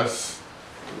tell you.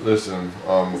 Listen,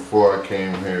 before I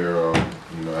came here,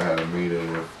 you know, I had a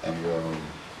meeting with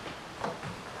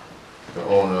the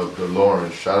owner of the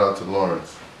Lawrence. Shout out to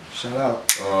Lawrence. Shout out.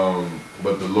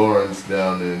 But the Lawrence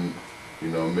down in, you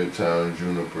know, Midtown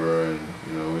Juniper, and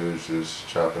you know, we was just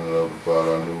chopping it up about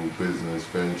our new business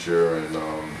venture, and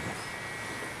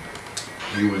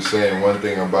he was saying one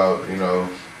thing about, you know,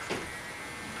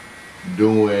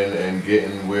 doing and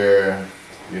getting where,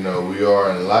 you know, we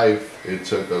are in life. It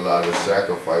took a lot of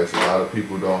sacrifice. A lot of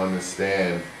people don't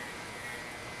understand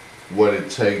what it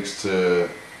takes to,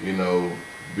 you know,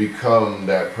 become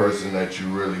that person that you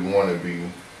really want to be.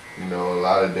 You know,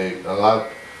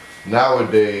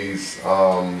 nowadays, a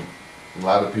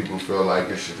lot of people feel like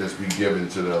it should just be given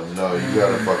to them. No, you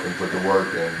gotta fucking put the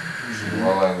work in.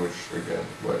 My language again,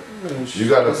 but you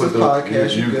gotta put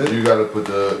you gotta put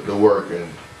the work in.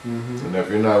 And if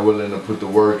you're not willing to put the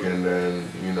work in, then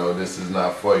you know this is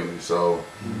not for you. So,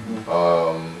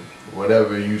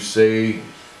 whatever you say,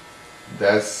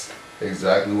 that's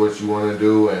exactly what you want to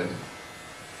do, and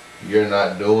you're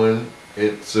not doing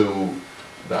it to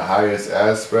the highest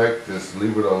aspect, just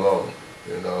leave it alone.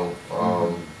 You know,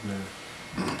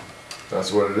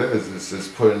 that's what it is. It's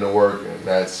just putting the work in.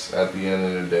 That's at the end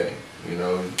of the day. You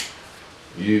know,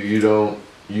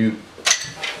 you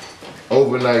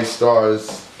overnight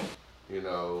stars. You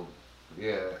know,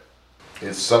 yeah,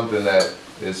 it's something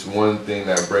it's one thing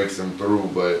that breaks them through,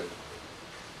 but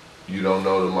you don't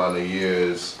know the amount of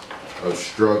years of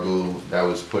struggle that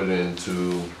was put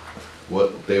into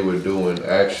what they were doing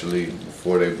actually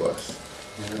before they bust.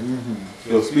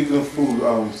 Yo, speaking of food,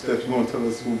 Steph, you want to tell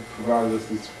us who provided us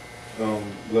this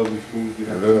lovely food?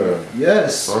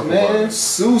 Yes, man,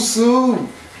 Susu.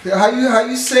 How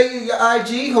you say your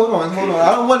IG? Hold on.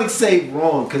 I don't want to say it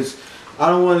wrong because I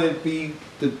don't want to be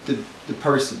the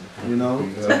person, you know.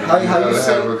 How you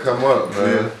say? Have her come up,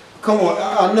 man. Yeah. Come on,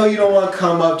 I know you don't want to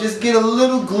come up. Just get a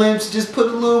little glimpse. Just put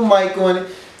a little mic on it.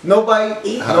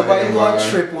 Nobody gonna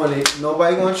trip on it.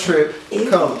 Nobody gonna trip.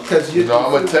 Come, cause you. No,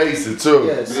 I'm gonna taste it too.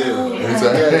 Yes.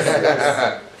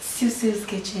 Yes. Susu's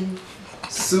Kitchen.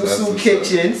 Susu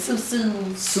Kitchen.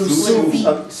 Susu.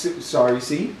 Sorry,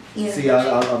 see? Yeah. See,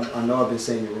 I know I've been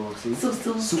saying it wrong, see?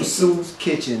 Susu's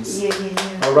Kitchens. Yeah.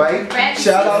 Alright?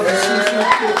 Shout out to Susu's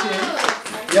Kitchen.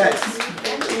 Yes.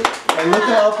 And look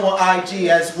her up on IG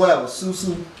as well.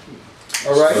 Susu.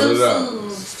 Alright? Spell it out.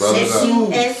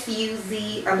 SUZ_kitchen.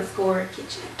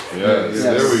 Yes,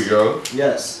 there we go.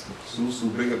 Yes. Susu,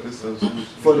 bring up this stuff.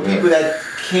 For the people that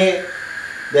can't,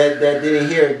 that didn't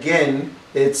hear again,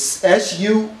 it's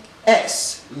SUSUHIT.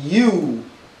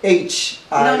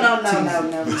 I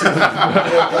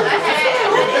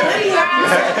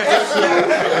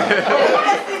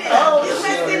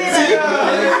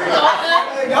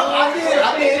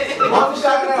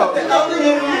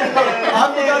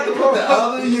forgot to put the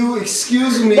other U.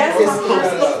 Excuse me. That's my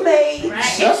personal page.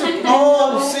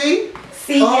 See?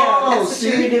 See, that's what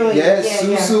you're doing. Yes,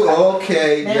 Susu.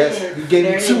 Okay. Yes, you gave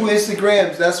me 2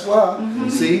 Instagrams. That's why.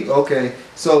 See? Okay.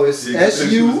 So it's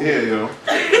SUSUZKITC.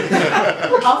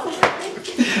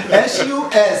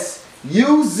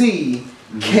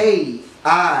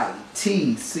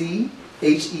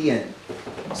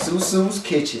 Susu's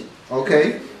Kitchen.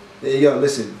 Okay? Yo,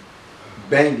 listen.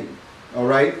 Banging.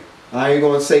 Alright? I ain't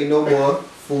gonna say no more.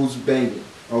 Food's banging.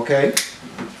 Okay?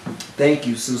 Thank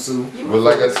you, Susu. But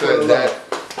like I said,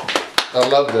 I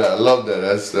love that.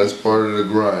 That's part of the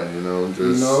grind, you know.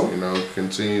 Just you know,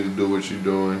 continue to do what you're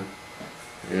doing.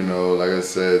 You know, like I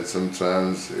said,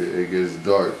 sometimes it gets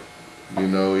dark. You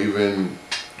know, even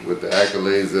with the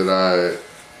accolades that I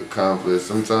accomplished,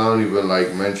 sometimes I don't even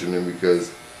like mentioning because,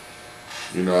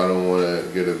 you know, I don't want to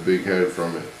get a big head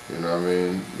from it. You know what I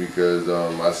mean? Because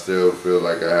I still feel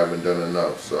like I haven't done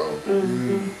enough. So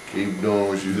keep doing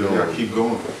what you're doing. Yeah, keep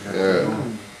going.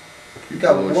 You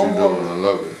got doing one more. I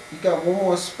love it. You got one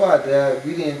more spot that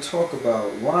we didn't talk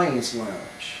about. Lions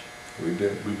Lounge. We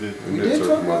did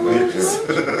talk about Lions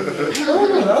Lounge.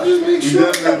 Hold on, I'll just make sure.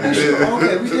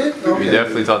 Okay, we did. Okay. We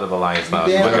definitely talked about Lions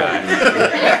Lounge.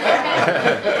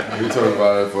 We talked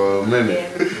about it for a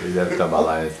minute. We definitely talked about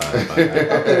Lions Lounge. I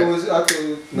thought it was.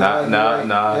 Nah.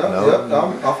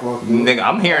 Nigga,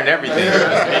 I'm hearing everything.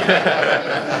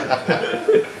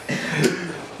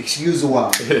 Excuse a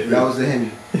while. That was the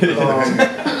Henny.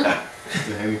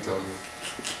 The Henny told me.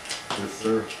 Yes,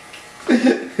 sir.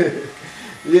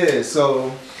 Yeah,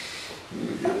 so.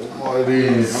 One of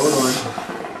these. Hold on.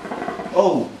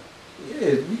 Oh,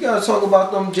 yeah, we gotta talk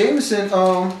about them Jameson.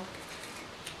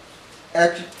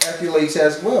 accolades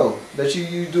as well. That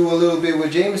you do a little bit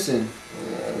with Jameson.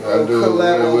 I do with a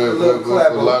lot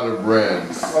of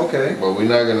brands. Okay. But we're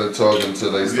not gonna talk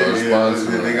until they start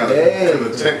sponsoring. They gotta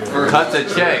cut the check first. Cut the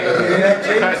check.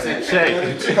 Yeah, Cut the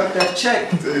check. Cut that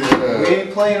check. Yeah. We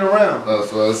ain't playing around.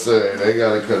 That's what I say. They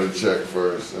gotta cut a check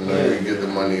first, and then we get the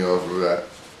money off of that.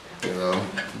 You know.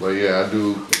 But yeah, I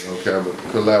do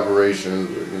collaborations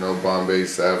with Bombay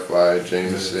Sapphire,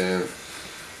 Jameson,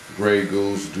 Grey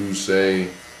Goose, Douce.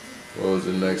 What was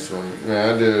the next one?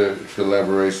 Yeah, I did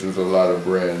collaborations with a lot of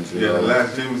brands. You Yeah, know? the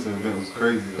last Jameson event was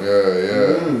crazy.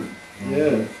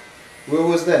 Yeah. Where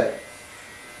was that?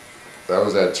 That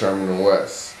was at Terminal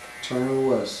West. Terminal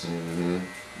West.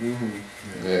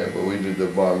 Yeah, but we did the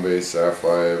Bombay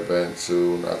Sapphire event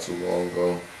too, not too long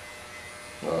ago.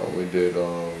 We did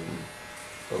a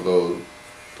little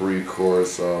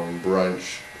 3-course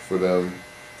brunch for them.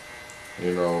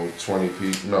 20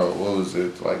 people. No, what was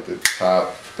it? Like the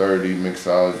top 30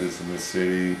 mixologists in the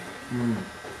city.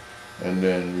 And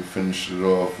then we finished it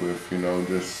off with,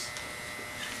 just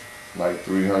like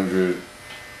 300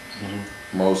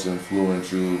 most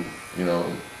influential,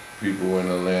 people in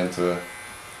Atlanta.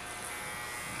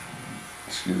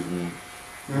 Excuse me.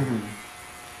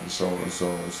 And so on and so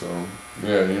on. So,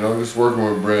 yeah, just working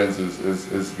with brands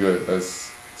is good.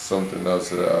 That's something else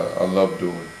that I love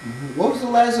doing. What was the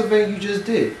last event you just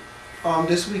did?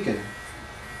 This weekend?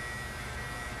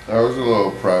 That was a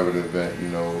little private event,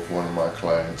 with one of my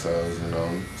clientele,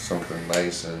 something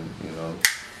nice and,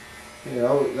 Yeah,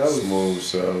 that was smooth Yeah,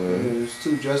 selling. it was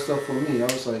too dressed up for me. I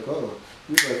was like, oh,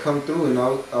 you gotta come through, and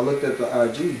I looked at the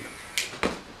IG.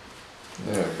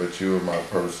 Yeah, but you were my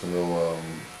personal,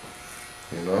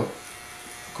 Of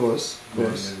course.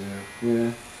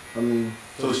 Yeah. I mean.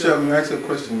 So, Chef, let me ask you a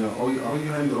question. How you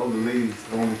handle all the ladies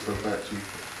that want to back you?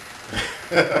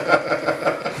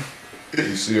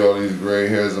 You see all these gray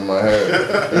hairs in my head.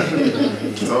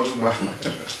 Talk about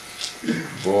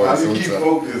Boy, how do you keep sometimes.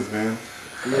 focused, man?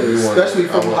 Yeah, especially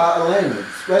from hot Atlanta.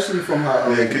 Especially from hot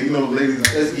Yeah, Atlanta. 'cause ladies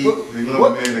It's- eat. They love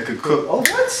what? a man that can cook. Oh,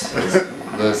 what?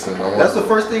 Listen, That's the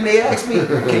first thing they ask me.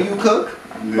 Can you cook?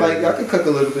 Yeah. Like, I can cook a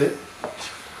little bit.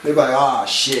 They be like, ah,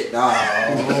 shit,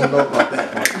 I don't know about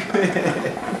that part.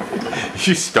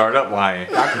 You start up lying.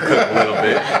 I can cook a little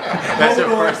bit. That's your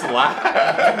Hold on. first lie.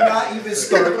 Do not even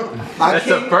start. That's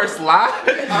the first lie.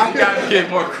 You gotta get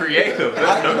more creative.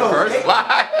 That's the first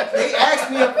lie. They ask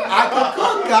me if I can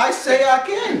cook. I say I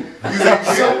can.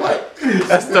 So what?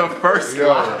 That's the first Yo.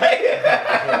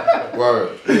 lie.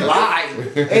 Word. Lie.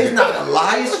 It's not a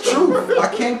lie. It's truth. I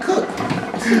can't cook.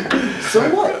 So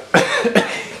what?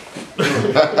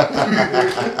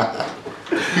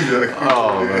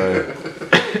 Oh man.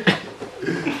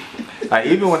 Like,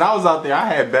 even when I was out there, I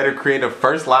had better creative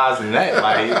first lies than that.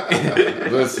 Like,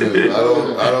 Listen,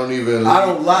 I don't even. I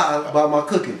don't lie about my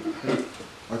cooking.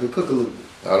 I can cook a little bit.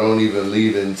 I don't even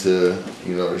lead into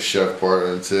the chef part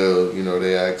until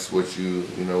they ask what you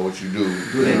what you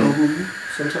do. Do they Google you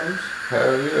sometimes?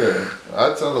 Hell yeah!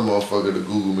 I tell the motherfucker to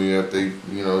Google me if they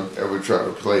ever try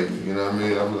to play me. You know what I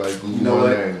mean? I'm like, Google You know my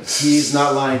what? name. He's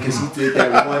not lying because he did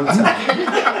that one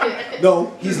time.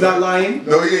 No, he's not lying.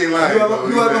 No, he ain't lying.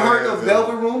 You ever heard of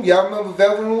Velvet Room? Y'all remember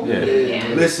Velvet Room?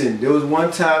 Yeah. Listen, there was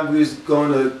one time we was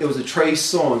going to. It was a Trey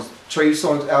Songz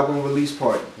album release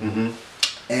party.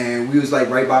 And we was like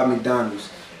right by McDonald's.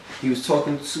 He was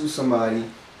talking to somebody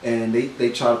and they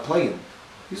tried to play him.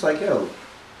 He's like, yo,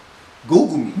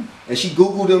 Google me. And she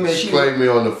Googled him and She she played me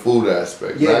on the food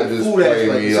aspect. Yeah, not just food play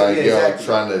aspect. me So, like yeah, yo exactly.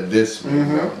 trying to diss me.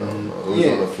 No. It was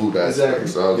Yeah, on the food aspect. exactly.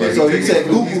 So I was like, So he said,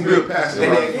 He's Google real me. passionate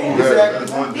And about then, food. exactly.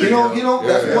 That's one thing.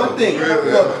 That's Yeah. one thing.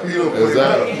 Look,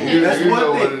 exactly. that's You one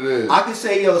know thing. what it is. I can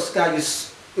say, yo, Scott,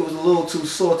 it was a little too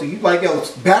salty. You like, yo,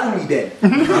 battle me then.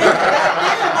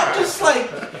 I'm just like,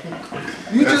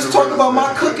 you That's just a talk real about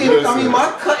my thing. cooking. I mean,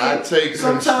 my cutting. I take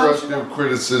sometimes, constructive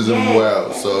criticism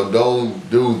well, so don't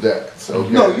do that. So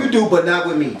No, you do, but not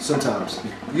with me. Sometimes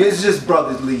it's just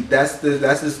brothers league. That's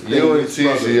his thing. You and It's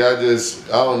brothers. TG,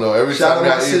 I don't know. Every Shout time out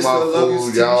my I eat sister, my love you,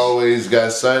 food, TG. y'all always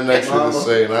got something extra to Mama.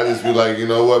 say, and I just be like, you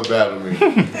know what, battle me.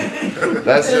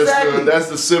 That's Exactly. that's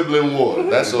the sibling war.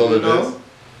 That's all it is.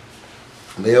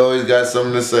 They always got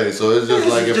something to say, so it's just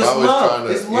like if just I was love. trying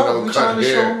to, It's love. We trying cut to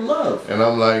show hair, them love. and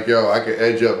I'm like, yo, I can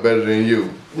edge up better than you.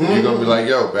 You're gonna be like,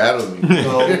 yo, battle me.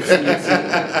 No, you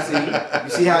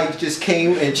see how he just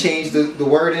came and changed the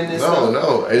word in this?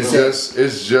 No, it's just I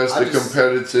the just-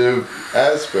 competitive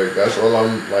aspect. That's all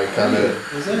I'm like kind of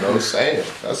exactly. saying.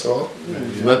 That's all.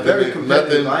 Very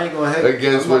competitive. I ain't gonna have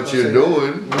Against I'm not what gonna you're say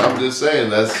that. doing. I'm just saying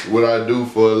that's what I do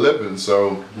for a living.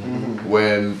 So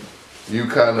when you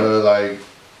kind of like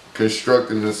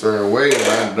constructed in a certain way, and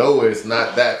I know it's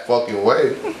not that fucking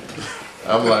way.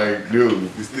 I'm like, dude,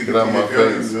 get out my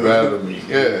face, battle me.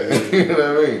 Yeah, you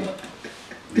know what I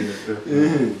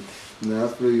mean? Nah, I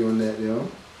feel you on that, yo.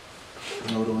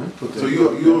 Hold on. So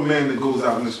you're a man that goes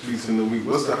out in the streets in the week.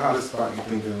 What's the hottest spot you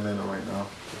think in Atlanta right now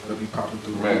that be popping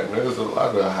through? Man, there's a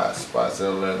lot of hot spots in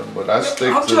Atlanta, but I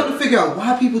stick I'm to. trying to figure out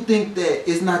why people think that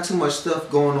it's not too much stuff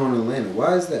going on in Atlanta.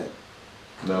 Why is that?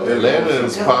 No, Atlanta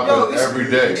is popping every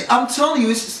day. I'm telling you,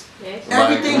 it's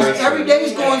everything. listen, Every day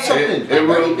is going something.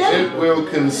 Every day. It will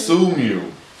consume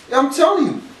you I'm telling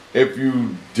you. if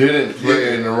you didn't play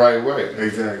it in the right way.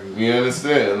 Exactly. You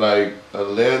understand? Like,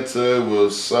 Atlanta will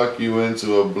suck you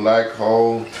into a black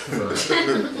hole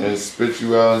and spit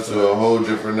you out into a whole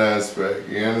different aspect.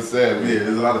 You understand me? Yeah,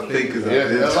 there's a lot of fakers out Yeah,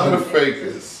 there. a lot of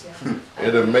fakers.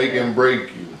 It'll make and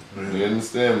break you. You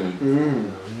understand me?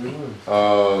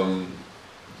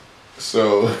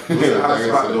 So What's the hot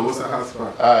spot though? What's the hot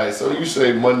spot? Alright, so you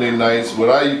say Monday nights. What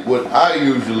I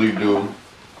usually do,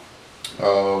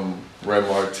 Red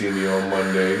Martini on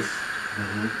Mondays.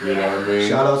 You know what I mean?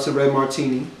 Shout out to Red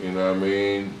Martini. You know what I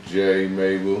mean? Jay,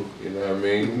 Mabel, you know what I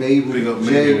mean? Mabel, Big up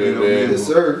Jay, Mabel, big up Mabel. yes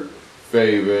sir.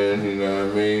 Faven, you know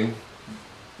what I mean?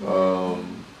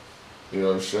 You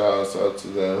know, shouts out to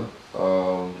them.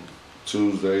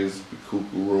 Tuesdays, the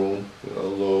Cuckoo Room, you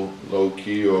know, low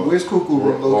key or Where's Cuckoo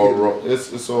Room located?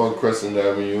 it's on Crescent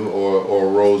Avenue or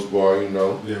Rose Bar, you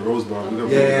know. Yeah, Rose Bar. You know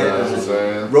what I'm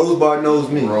saying? Rose Bar knows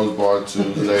me. Rose Bar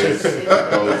Tuesdays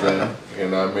goes in. You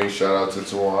know what I mean? Shout out to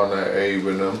Tawana, Abe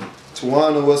and them.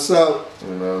 Tawana, what's up?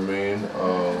 You know what I mean?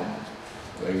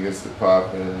 They gets it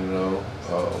popping, you know.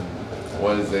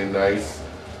 Wednesday nights.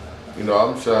 You know,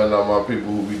 I'm shouting out my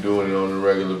people who be doing it on a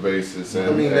regular basis. And,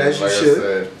 I mean, and as you like should. I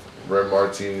said, Red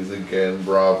Martinis again,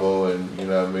 Bravo, and you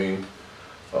know what I mean?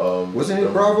 Wasn't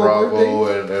it Bravo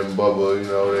and Bubba, you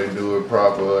know, they do it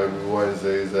proper every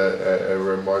Wednesdays at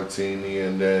Red Martini,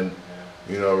 and then,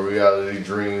 you know, Reality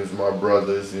Dreams, my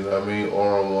brothers, you know what I mean?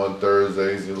 Orem on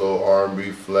Thursdays, your little R&B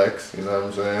flex, you know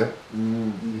what I'm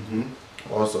saying?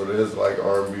 Also, there's like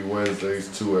R&B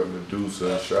Wednesdays too at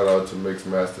Medusa. Shout out to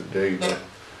Mixmaster David.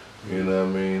 You know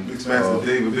what I mean? Mixmaster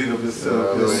David, big up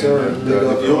yourself. Yes, sir. And, Big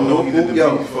up. If you don't know, he did the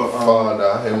Yo. beat for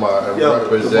Father, him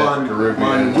represent Devon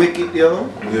Caribbean. Wicked, yo.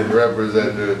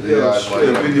 Represent the Yeah, yacht shit. money.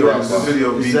 the video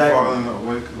of me Exactly. falling up.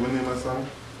 What name of that song?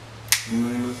 You know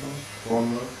the name of that song?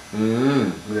 Falling up?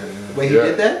 Mm-hmm. Yeah. Wait, he Yeah.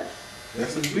 did that?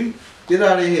 That's his beat. Get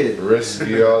out of here.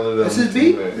 Risky, all of them. That's his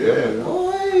beat? Yeah. Oh,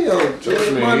 yo.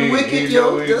 Trust me, Man, he Wicked, do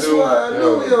yo. what he That's do. why I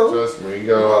know, yo. Trust me, he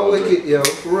got Man, all of it. Wicked, yo.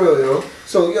 For real, yo.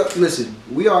 So, yo, listen.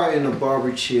 We are in the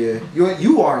barber chair.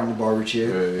 You are in the barber chair.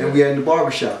 Yeah. And we are in the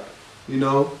barber shop. You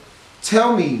know?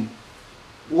 Tell me,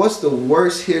 what's the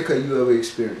worst haircut you ever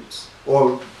experienced?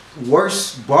 Or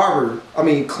worst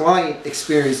client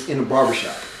experience in the barber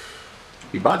shop?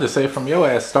 You about to say from your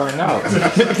ass starting out.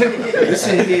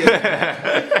 Listen here.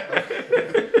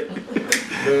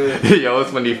 Yo,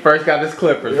 it's when he first got his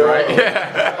clippers, right?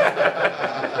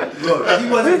 Look, he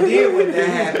wasn't there when that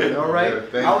happened, all right? Yeah,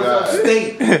 thank I was God.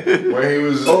 upstate. When he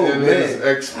was Oh, in his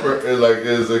man.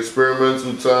 his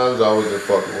experimental times, I wasn't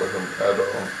fucking with him at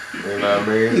all. You know what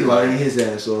I mean? He lying his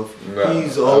ass off. Nah,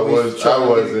 He's always I trying to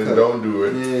get wasn't. cut. Don't do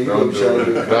it. Yeah, you Don't gonna try to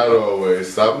do get it. Not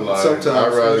always. Stop lying. Sometimes,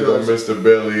 I'd rather go sometimes. Mr.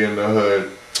 Billy in the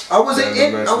hood. I wasn't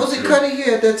Massachusetts. cutting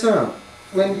hair at that time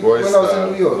when Boy, I was stop.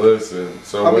 in New York. Listen.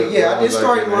 So I mean, when yeah, I did was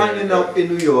start getting lining haircut? up in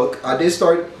New York. I did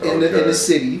start in the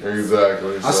city.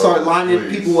 Exactly. I So, started lining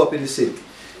please. people up in the city.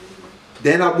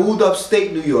 Then I moved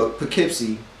upstate New York,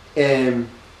 Poughkeepsie, and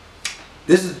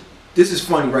this is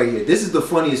funny right here. This is the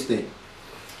funniest thing.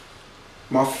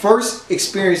 My first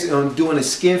experience on doing a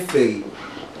skin fade,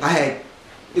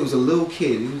 it was a little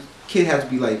kid. Kid had to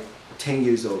be like 10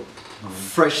 years old.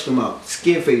 Freshed them out.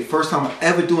 Skin fade. First time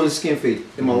ever doing a skin fade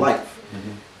in my life.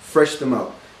 Freshed them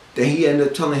out. Then he ended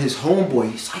up telling his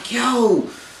homeboy, he's like, yo,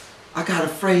 I got a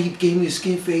friend, he gave me a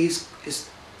skin fade. It's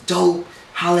dope.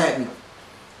 Holla at me.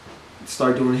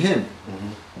 Start doing him.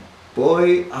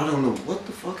 Boy, I don't know what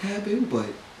the fuck happened, but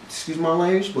excuse my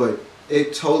language, but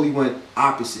it totally went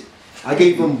opposite. I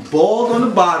gave him bald on the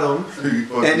bottom, You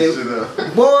fucked and this it, shit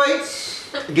up. boy,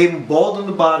 I gave him bald on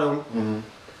the bottom,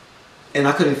 and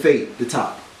I couldn't fade the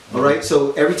top. All right,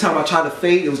 so every time I tried to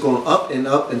fade, it was going up and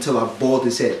up until I bald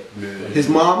his head. His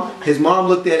mom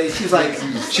looked at it. She was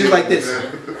like this.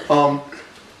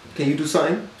 Can you do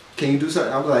something? Can you do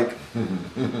something? I was like,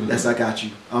 yes, I got you.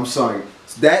 I'm sorry.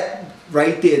 So that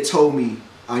right there told me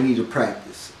I need to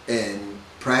practice, and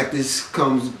practice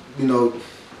comes, you know.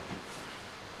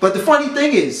 But the funny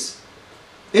thing is,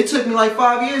 it took me like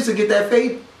 5 years to get that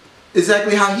fade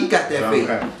exactly how he got that fade.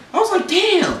 I was was like,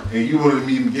 damn. And you wanted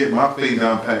me to get my fade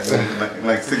down pack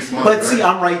like 6 months. But see,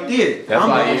 I'm right there.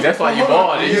 That's why you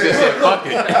bought it. You just said fuck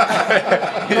it.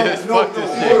 You just fuck this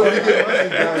shit.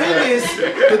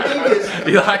 The thing is,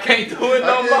 You're like, I can't do it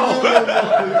no more.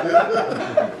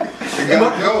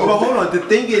 but hold on. The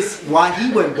thing is, why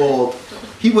he went bald,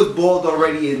 he was bald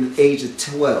already in the age of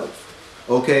 12.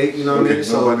 Okay, you know what I mean?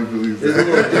 So nobody believes it's a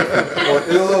little different. It's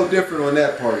a little different on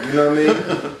that part. You know what I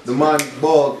mean? The man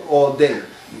bald all day.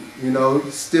 You know,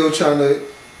 still trying to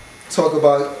talk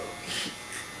about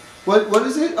what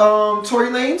is it? Tory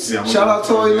Lanez. Yeah, Shout out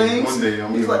Tory Lanez. One day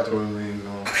I'm He's gonna like, get Tory Lanez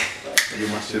on. Get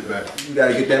my shit back. you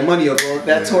gotta get that money up, bro.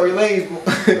 That Yeah. Tory Lanez.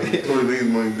 Tory Lanez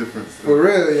money different. For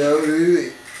real, yo.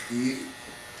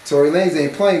 Tory Lanez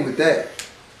ain't playing with that.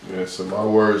 Yeah, so my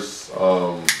worst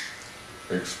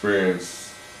experience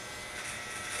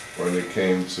when it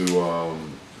came to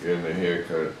getting a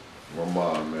haircut, my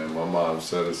mom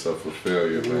set us up for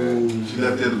failure, man. She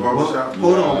left you at the barbershop.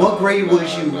 Hold on, what grade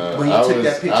was you when you took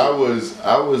that picture?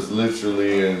 I was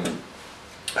literally in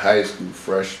high school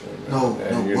freshman.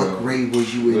 Man. What grade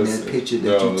was you in that picture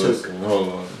that you took? Hold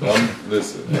on.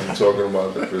 I'm talking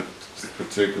about the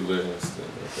particular instant,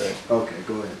 okay? Okay,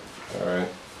 go ahead. Alright.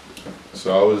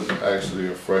 So I was actually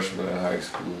a freshman in high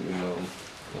school, you know.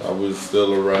 I was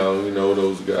still around, you know,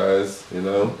 those guys, you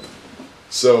know.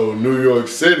 So New York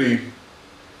City,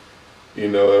 you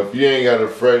know, if you ain't got a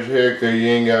fresh haircut, you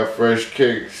ain't got fresh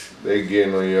kicks, they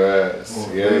getting on your ass.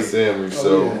 You understand me?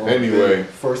 So anyway.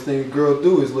 First thing a girl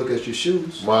do is look at your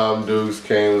shoes. Mom Dukes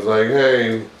came, was like,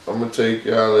 hey, I'm gonna take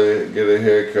y'all to get a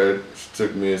haircut. She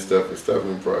took me and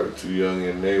Stephanie probably too young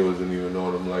and they wasn't even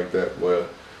on them like that well.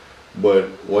 But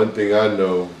one thing I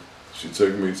know, she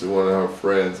took me to one of her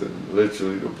friends and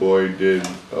literally the boy did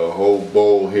a whole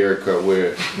bowl haircut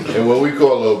where, and what we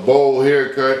call a bowl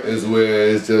haircut is where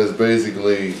it's just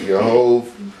basically your whole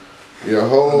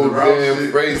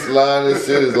damn face line and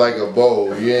shit is like a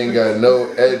bowl. You ain't got no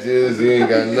edges, you ain't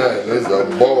got nothing. It's a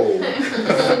bowl.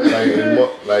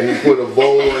 Like he put a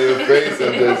bowl on your face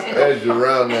and just edge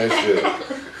around that shit.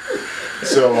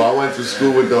 So I went to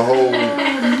school with the whole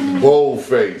bowl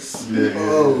face.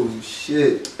 Oh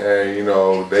shit. And you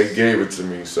know, they gave it to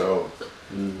me, so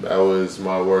that was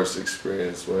my worst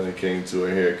experience when it came to a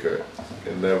haircut.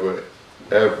 And never,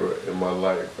 ever in my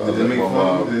life I let my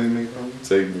mom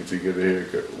take me to get a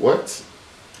haircut. What?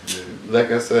 Yeah.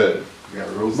 Like I said,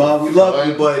 Mom, we love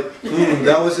you, but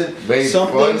that wasn't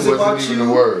some things about wasn't even you.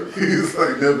 the word. He's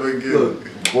like never again. Look,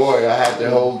 Boy, I had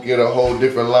to get a whole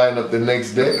different lineup the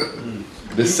next day.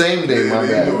 The same day, my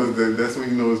bad. That's when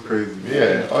you know it's crazy.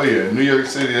 Yeah, oh yeah, New York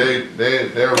City,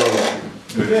 they're rolling.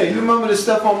 yeah, you remember the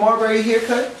stuff on Marbury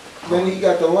haircut when he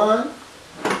got the line?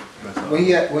 When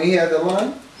he had the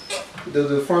line,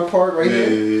 the front part right here.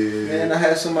 Yeah. And I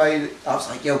had somebody. I was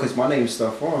like, yo, cause my name's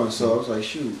Stephon, so I was like,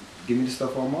 shoot, give me the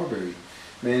stuff on Marbury.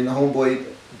 Man, the homeboy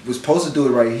was supposed to do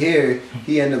it right here.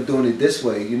 He ended up doing it this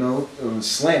way, you know, on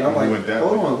slant. I'm like,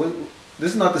 hold on,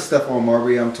 this is not the Stephon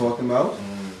Marbury I'm talking about.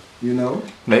 You know?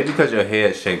 Maybe because your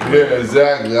head shaped. Yeah,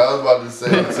 exactly. I was about to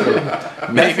say it too.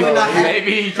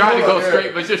 Maybe he tried to go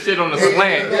straight, but your shit on the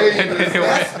slant, and then it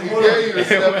went. He gave you the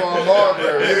Stephon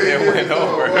Marbury. It went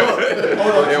over.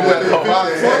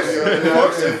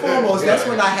 First and foremost, that's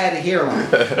when I had a hairline.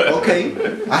 Okay?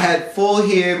 I had full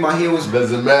hair, my hair was.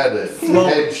 Doesn't matter.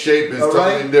 Head shape is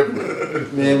totally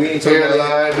different. Man, we ain't talking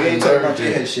about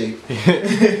your head shape.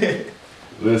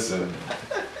 Listen.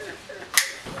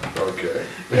 Okay.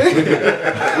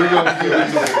 we're gonna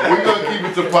keep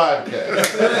it to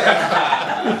podcast.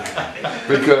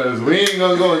 Because we ain't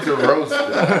gonna go into roasting.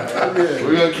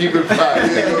 We're gonna keep it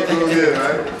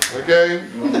podcast. Okay?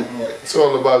 It's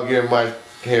all about getting my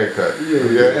hair cut. Yeah,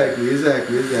 okay?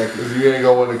 Exactly. Because you ain't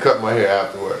gonna want to cut my hair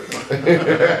afterwards.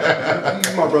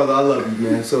 You're my brother, I love you,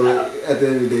 man. So at the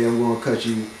end of the day, I'm gonna cut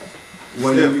you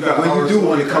when you do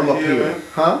want to come up here.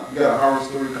 Huh? You got a horror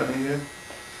story cutting here?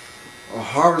 A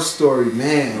horror story,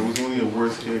 man. It was one of your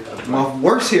worst haircuts. My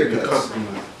worst Your haircuts.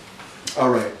 customers. All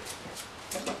right.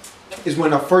 Is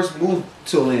when I first moved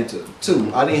to Atlanta,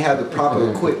 too. I didn't have the proper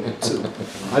equipment, too.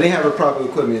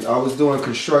 I was doing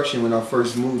construction when I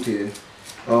first moved here.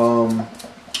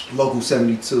 Local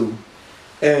 72.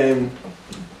 And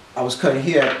I was cutting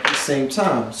hair at the same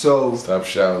time. So Stop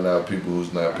shouting out people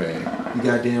who's not paying. you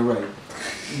got damn right.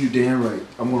 You damn right.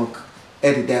 I'm gonna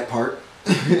edit that part.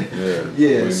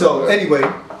 Yeah. So anyway,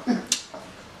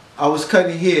 I was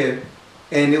cutting hair,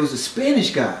 and it was a Spanish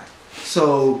guy.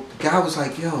 So the guy was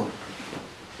like, "Yo,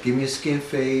 give me a skin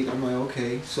fade." I'm like,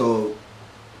 "Okay." So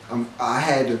I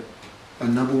had to a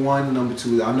number one, number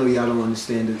two. I know y'all don't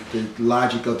understand the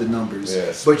logic of the numbers,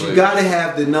 Yes, but you please. gotta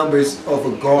have the numbers of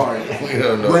a guard We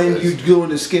don't know when this. you're doing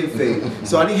the skin fade.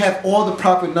 So I didn't have all the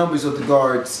proper numbers of the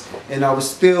guards, and I was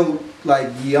still like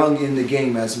young in the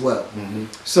game as well.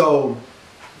 So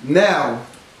now,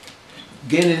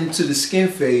 getting into the skin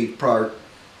fade part,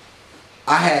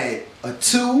 I had a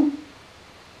 2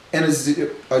 and a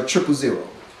 000.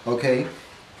 Okay,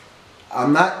 I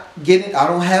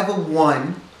don't have a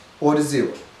 1 or the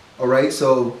 0. All right,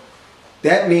 so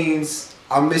that means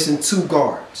I'm missing 2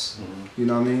 guards. You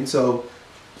know what I mean? So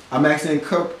I'm asking a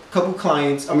couple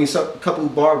clients, couple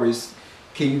barbers,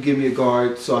 can you give me a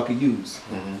guard so I could use?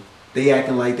 They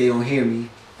acting like they don't hear me.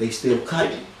 They still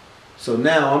cutting. So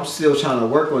now I'm still trying to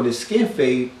work on this skin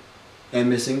fade and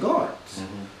missing guards.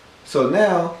 So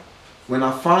now, when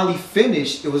I finally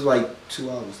finished, it was like 2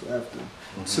 hours after.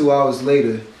 2 hours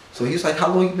later, so he was like, how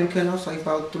long you been cutting? I was like,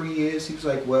 about 3 years. He was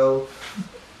like, well,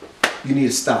 you need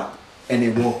to stop. And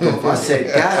then walked off. I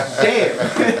said, God damn.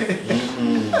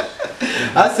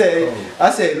 I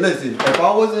said, listen, if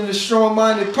I wasn't a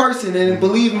strong-minded person and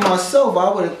believed in myself, I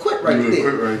would have quit right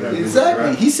there. Exactly.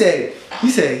 Right. He said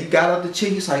he got out the chair.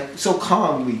 He's like so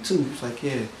calmly too. He was like,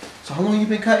 yeah. So how long you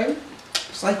been cutting?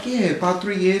 It's like, yeah, about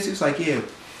 3 years. He was like, yeah.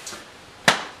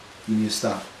 You need to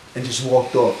stop. And just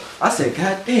walked off. I said,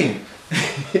 God damn.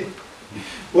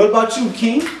 What about you,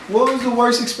 King? What was the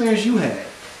worst experience you had?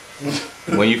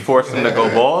 When you force him to go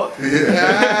bald?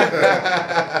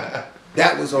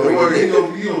 That was Don't already worry,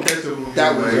 there. he gonna catch up with me.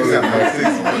 That was He got like 6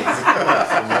 months.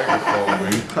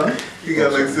 Microphone, He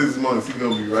got like 6 months. He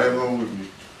gonna be right along with me.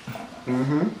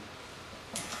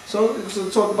 So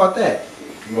talk about that.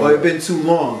 Well, it's been too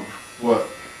long. What?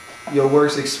 Your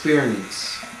worst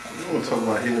experience. We don't talk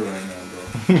about hair right now,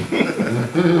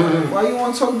 bro. Why you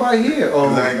want to talk about here?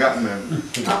 Cause I Oh, ain't got none.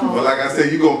 But like I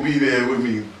said, you gonna be there with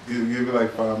me. Give it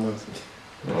like 5 months.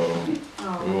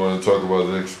 We want to talk about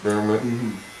the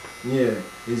experiment. yeah,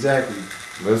 exactly.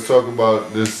 Let's talk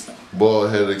about this bald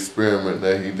head experiment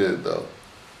that he did, though.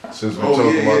 Since we're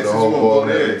talking about the since whole we gonna bald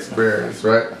go head there. experience,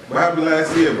 right? What happened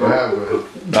last year, bro? What happened?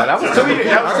 No, that was 2 years.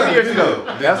 That was 2 years ago.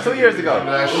 That was 2 years ago.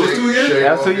 That It was 2 years?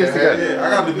 That was 2 years ago. Yeah, I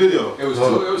got the video. It was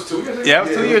 2 years ago? Yeah, it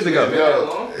was 2 years ago.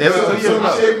 Yo, It was 2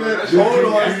 years ago. hold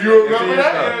on. You remember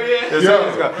that?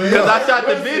 Because I shot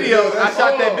the video. I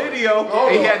shot that video.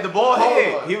 And he had the bald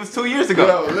head. He was 2 years ago.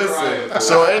 Yo, listen.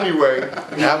 So anyway,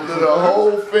 after the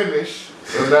whole finish,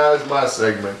 so now it's my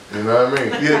segment. You know what I mean?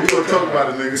 Yeah, we gonna talk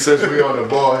about it, nigga. Since we on the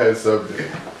bald head subject,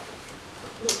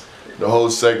 the whole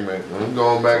segment. I'm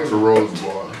going back to Rose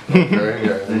Bar. Okay,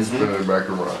 yeah, he's spinning it back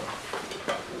around.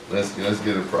 Let's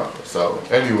get it proper. So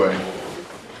anyway,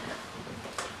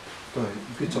 Go ahead.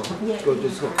 You can talk. Go,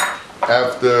 just go.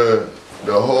 after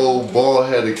the whole bald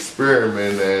head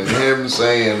experiment and him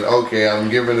saying, okay, I'm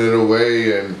giving it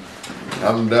away and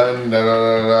I'm done, da da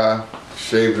da da,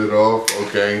 shaved it off,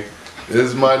 okay, this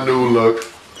is my new look.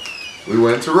 We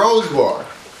went to Rose Bar.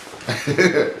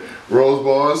 Rose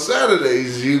Bar on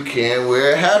Saturdays, you can't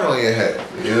wear a hat on your head,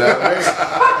 you know what I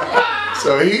mean?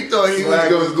 So he thought he was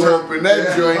going to go up in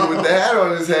that joint with the hat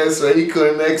on his head so he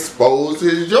couldn't expose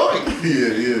his joint.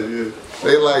 Yeah.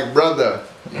 They like, brother,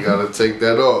 you gotta take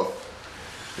that off.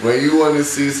 When you want to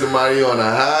see somebody on a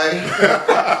high,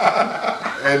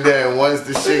 and then once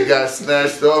the shit got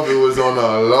snatched off, it was on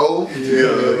a low.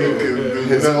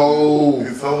 His whole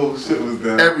shit was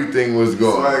down. everything was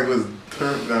gone. Swag was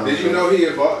turned down. Did you know he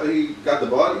got the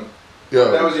body?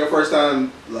 Yo, That was your first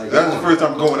time, like. That's the first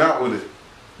time going out with it.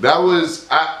 that was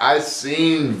I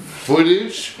seen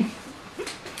footage,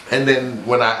 and then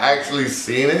when I actually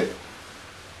seen it,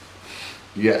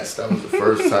 yes, that was the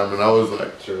first time, and I was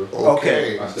like, True.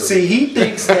 okay. See, he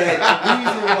thinks that the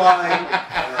reason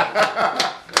why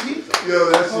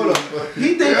Yo, that's hold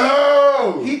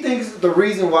on. He thinks the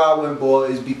reason why I went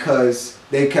bald is because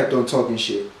they kept on talking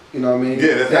shit. You know what I mean?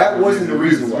 Yeah, that wasn't the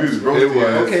reason why. It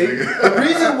was. Okay, the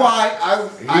reason why I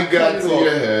He got cut to it off.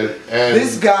 your head, and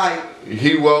This guy,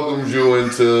 he welcomes you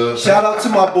into shout out to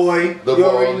my boy. the You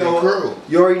already Baldy know. crew.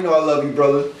 You already know I love you,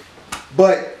 brother.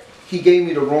 But he gave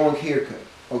me the wrong haircut.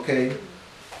 Okay.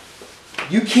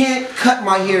 You can't cut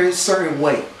my hair a certain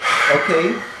way.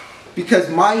 Okay. Because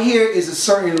my hair is a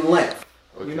certain length.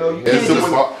 You know, you Here's can't the,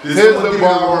 just. here's the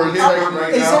barber.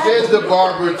 Exactly. Here's the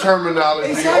barber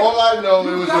terminology. Exactly. All I know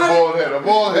it was a bald head. A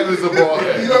bald head is a bald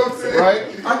head. You know what I'm saying? Right?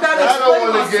 I gotta I don't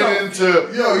want to explain get myself.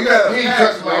 into. Yo, you gotta He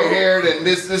ask, cut my bro. hair and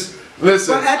this.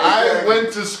 Listen, But at the I end-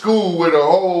 went to school with a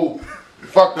whole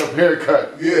fucked up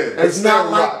haircut. Yeah. It's not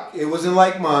like it wasn't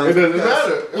like mine. It doesn't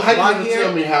because matter. How my you gonna hair-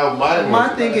 tell me how mine My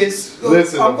was? thing is,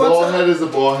 Listen, a I'm gonna bald tell- head is a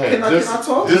bald head. Can I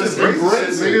talk? Just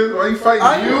embrace it. nigga. Why you fighting?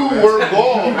 I- You were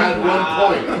bald at one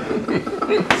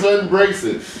point. So embrace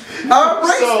it. I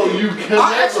embrace So it. you can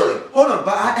I never. actually, hold on,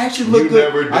 but I actually look You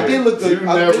good. never I did. did look good. You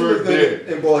I never did look good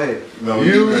did. in bald head. No,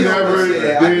 You you never know,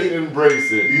 yeah, I did did.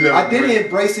 embrace it. You never I didn't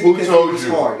embrace it Who because told it was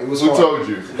you? hard. It was Who hard. told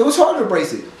you? It was hard to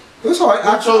embrace it. It was hard.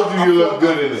 Who told you you look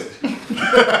good in it?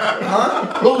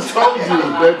 Huh? Who told you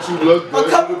that you look A good?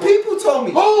 couple people told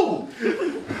me. Who?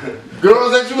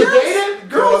 Girls that you were dating?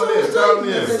 Girls Call always in, call told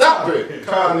me. in. Stop it.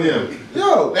 Calm him.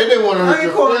 Yo, They didn't want to hurt I ain't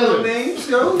your calling no feelings. names,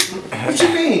 yo. What you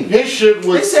mean? His shit They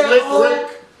was said, slick oh,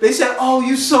 Rick. they said, oh,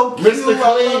 you so cute. Mr. I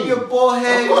love Clean. your bald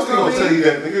head. Of course they You know gonna what I tell mean? you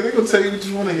that, nigga. They gonna tell you what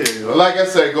you wanna hear. Yo. Like I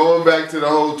said, going back to the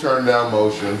whole turn down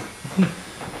motion,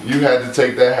 you had to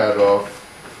take that hat off.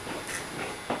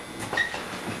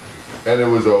 And it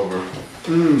was over.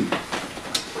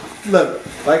 Look,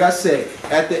 like I said,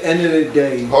 at the end of the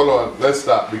day, Hold on, let's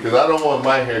stop because I don't want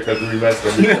my haircut to be messed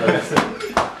up.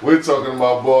 Because we're talking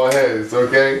about bald heads,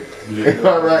 okay?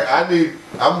 All right,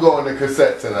 I'm going to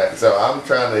cassette tonight, so I'm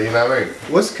trying to, you know what I mean?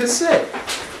 what's cassette?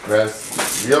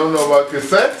 You don't know about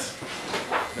cassettes?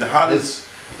 The hottest.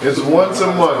 It's once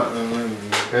a month.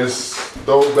 It's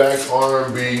throwback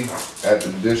R&B at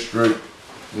the District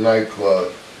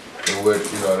nightclub, in which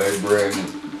they bring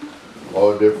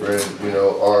all different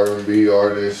R&B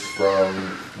artists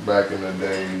from back in the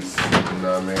days. You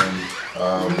know what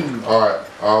I mean?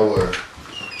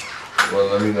 Well,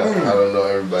 let me not. I don't know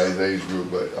everybody's age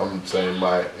group, but I'm saying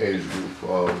my age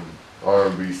group,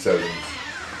 R&B sevens.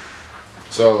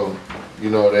 So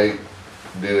they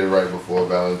did it right before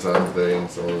Valentine's Day and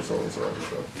so on and so on and so on.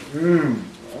 So.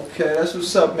 Okay, that's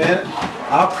what's up, man.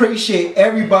 I appreciate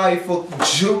everybody for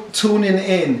tuning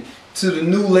in to the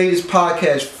new latest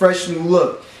podcast, Fresh New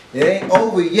Look. It ain't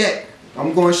over yet.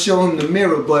 I'm going to show him the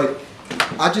mirror, but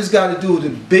I just got to do the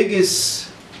biggest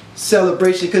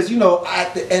celebration because,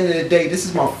 at the end of the day, this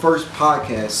is my first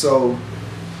podcast. So,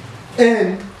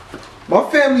 and my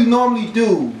family normally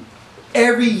do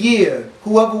every year,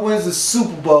 whoever wins the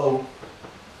Super Bowl,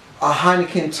 a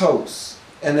Heineken toast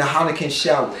and a Heineken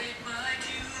shower.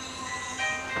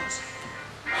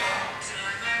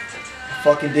 I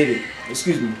fucking did it.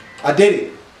 Excuse me. I did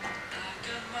it.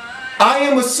 I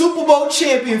am a Super Bowl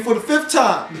champion for the 5th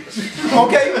time.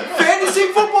 Okay? Fantasy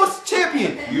football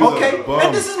champion. Okay?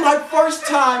 And this is my first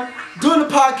time doing the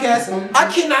podcast.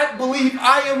 I cannot believe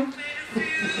I am.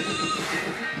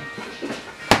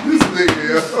 This nigga,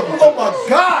 yo. Oh my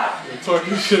God.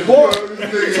 Talking shit. Boy,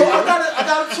 so I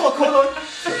gotta talk. Hold on.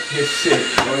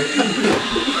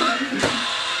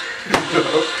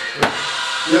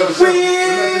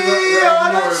 We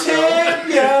are the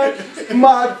champion,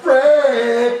 my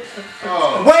friend.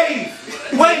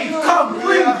 Wave, come,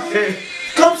 please.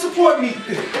 Come support me.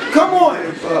 Come on.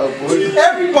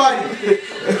 Everybody.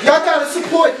 Y'all gotta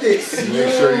support this.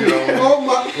 Make sure you don't Oh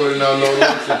my. putting out no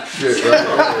lipstick shit.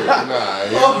 Nah.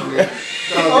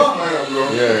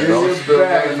 Yeah, don't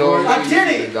spill no. I did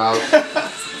it. Dog.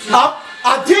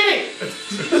 I did it.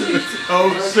 Oh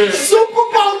shit. Super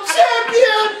Bowl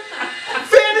champion.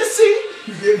 Fantasy.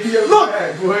 Look.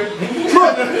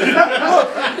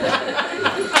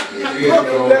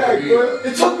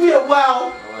 It took me a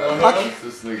while.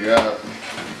 This nigga out.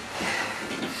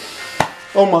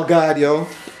 Oh my God, yo.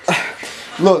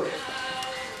 Look.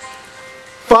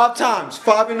 5 times,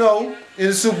 5-0 in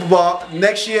the Super Bowl.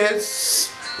 Next year,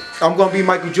 I'm gonna be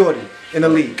Michael Jordan in the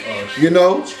league. You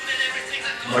know?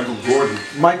 Michael Gordon.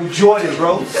 Michael Jordan,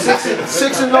 bro.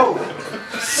 6-0.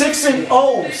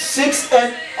 6-0.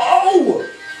 6-0.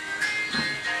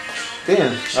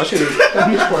 Damn, I should have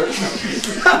done this part.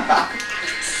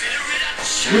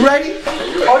 You ready?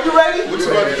 Are you ready? What you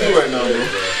about to do right now, bro?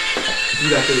 You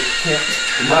got the camp.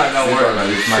 You might not worry about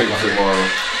this mic Tomorrow.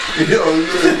 Yo,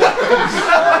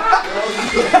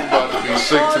 I'm about to be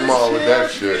sick tomorrow with that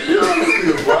shit.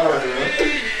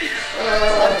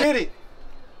 I did it.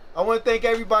 I want to thank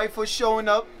everybody for showing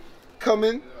up,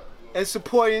 coming, and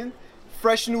supporting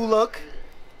Fresh New Look.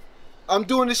 I'm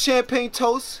doing the champagne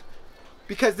toast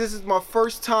because this is my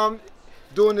first time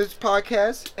doing this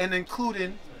podcast and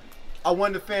including I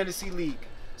won the fantasy league.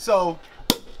 So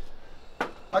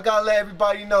I gotta let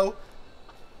everybody know.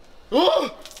 Woo!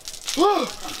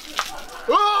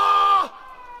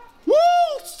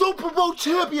 Super Bowl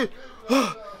champion.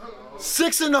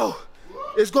 6-0.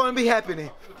 It's gonna be happening.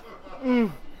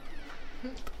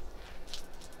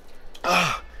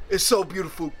 It's so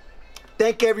beautiful.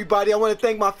 Thank everybody. I want to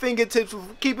thank my fingertips for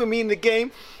keeping me in the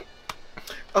game.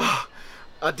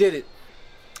 I did it.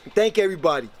 Thank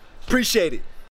everybody. Appreciate it.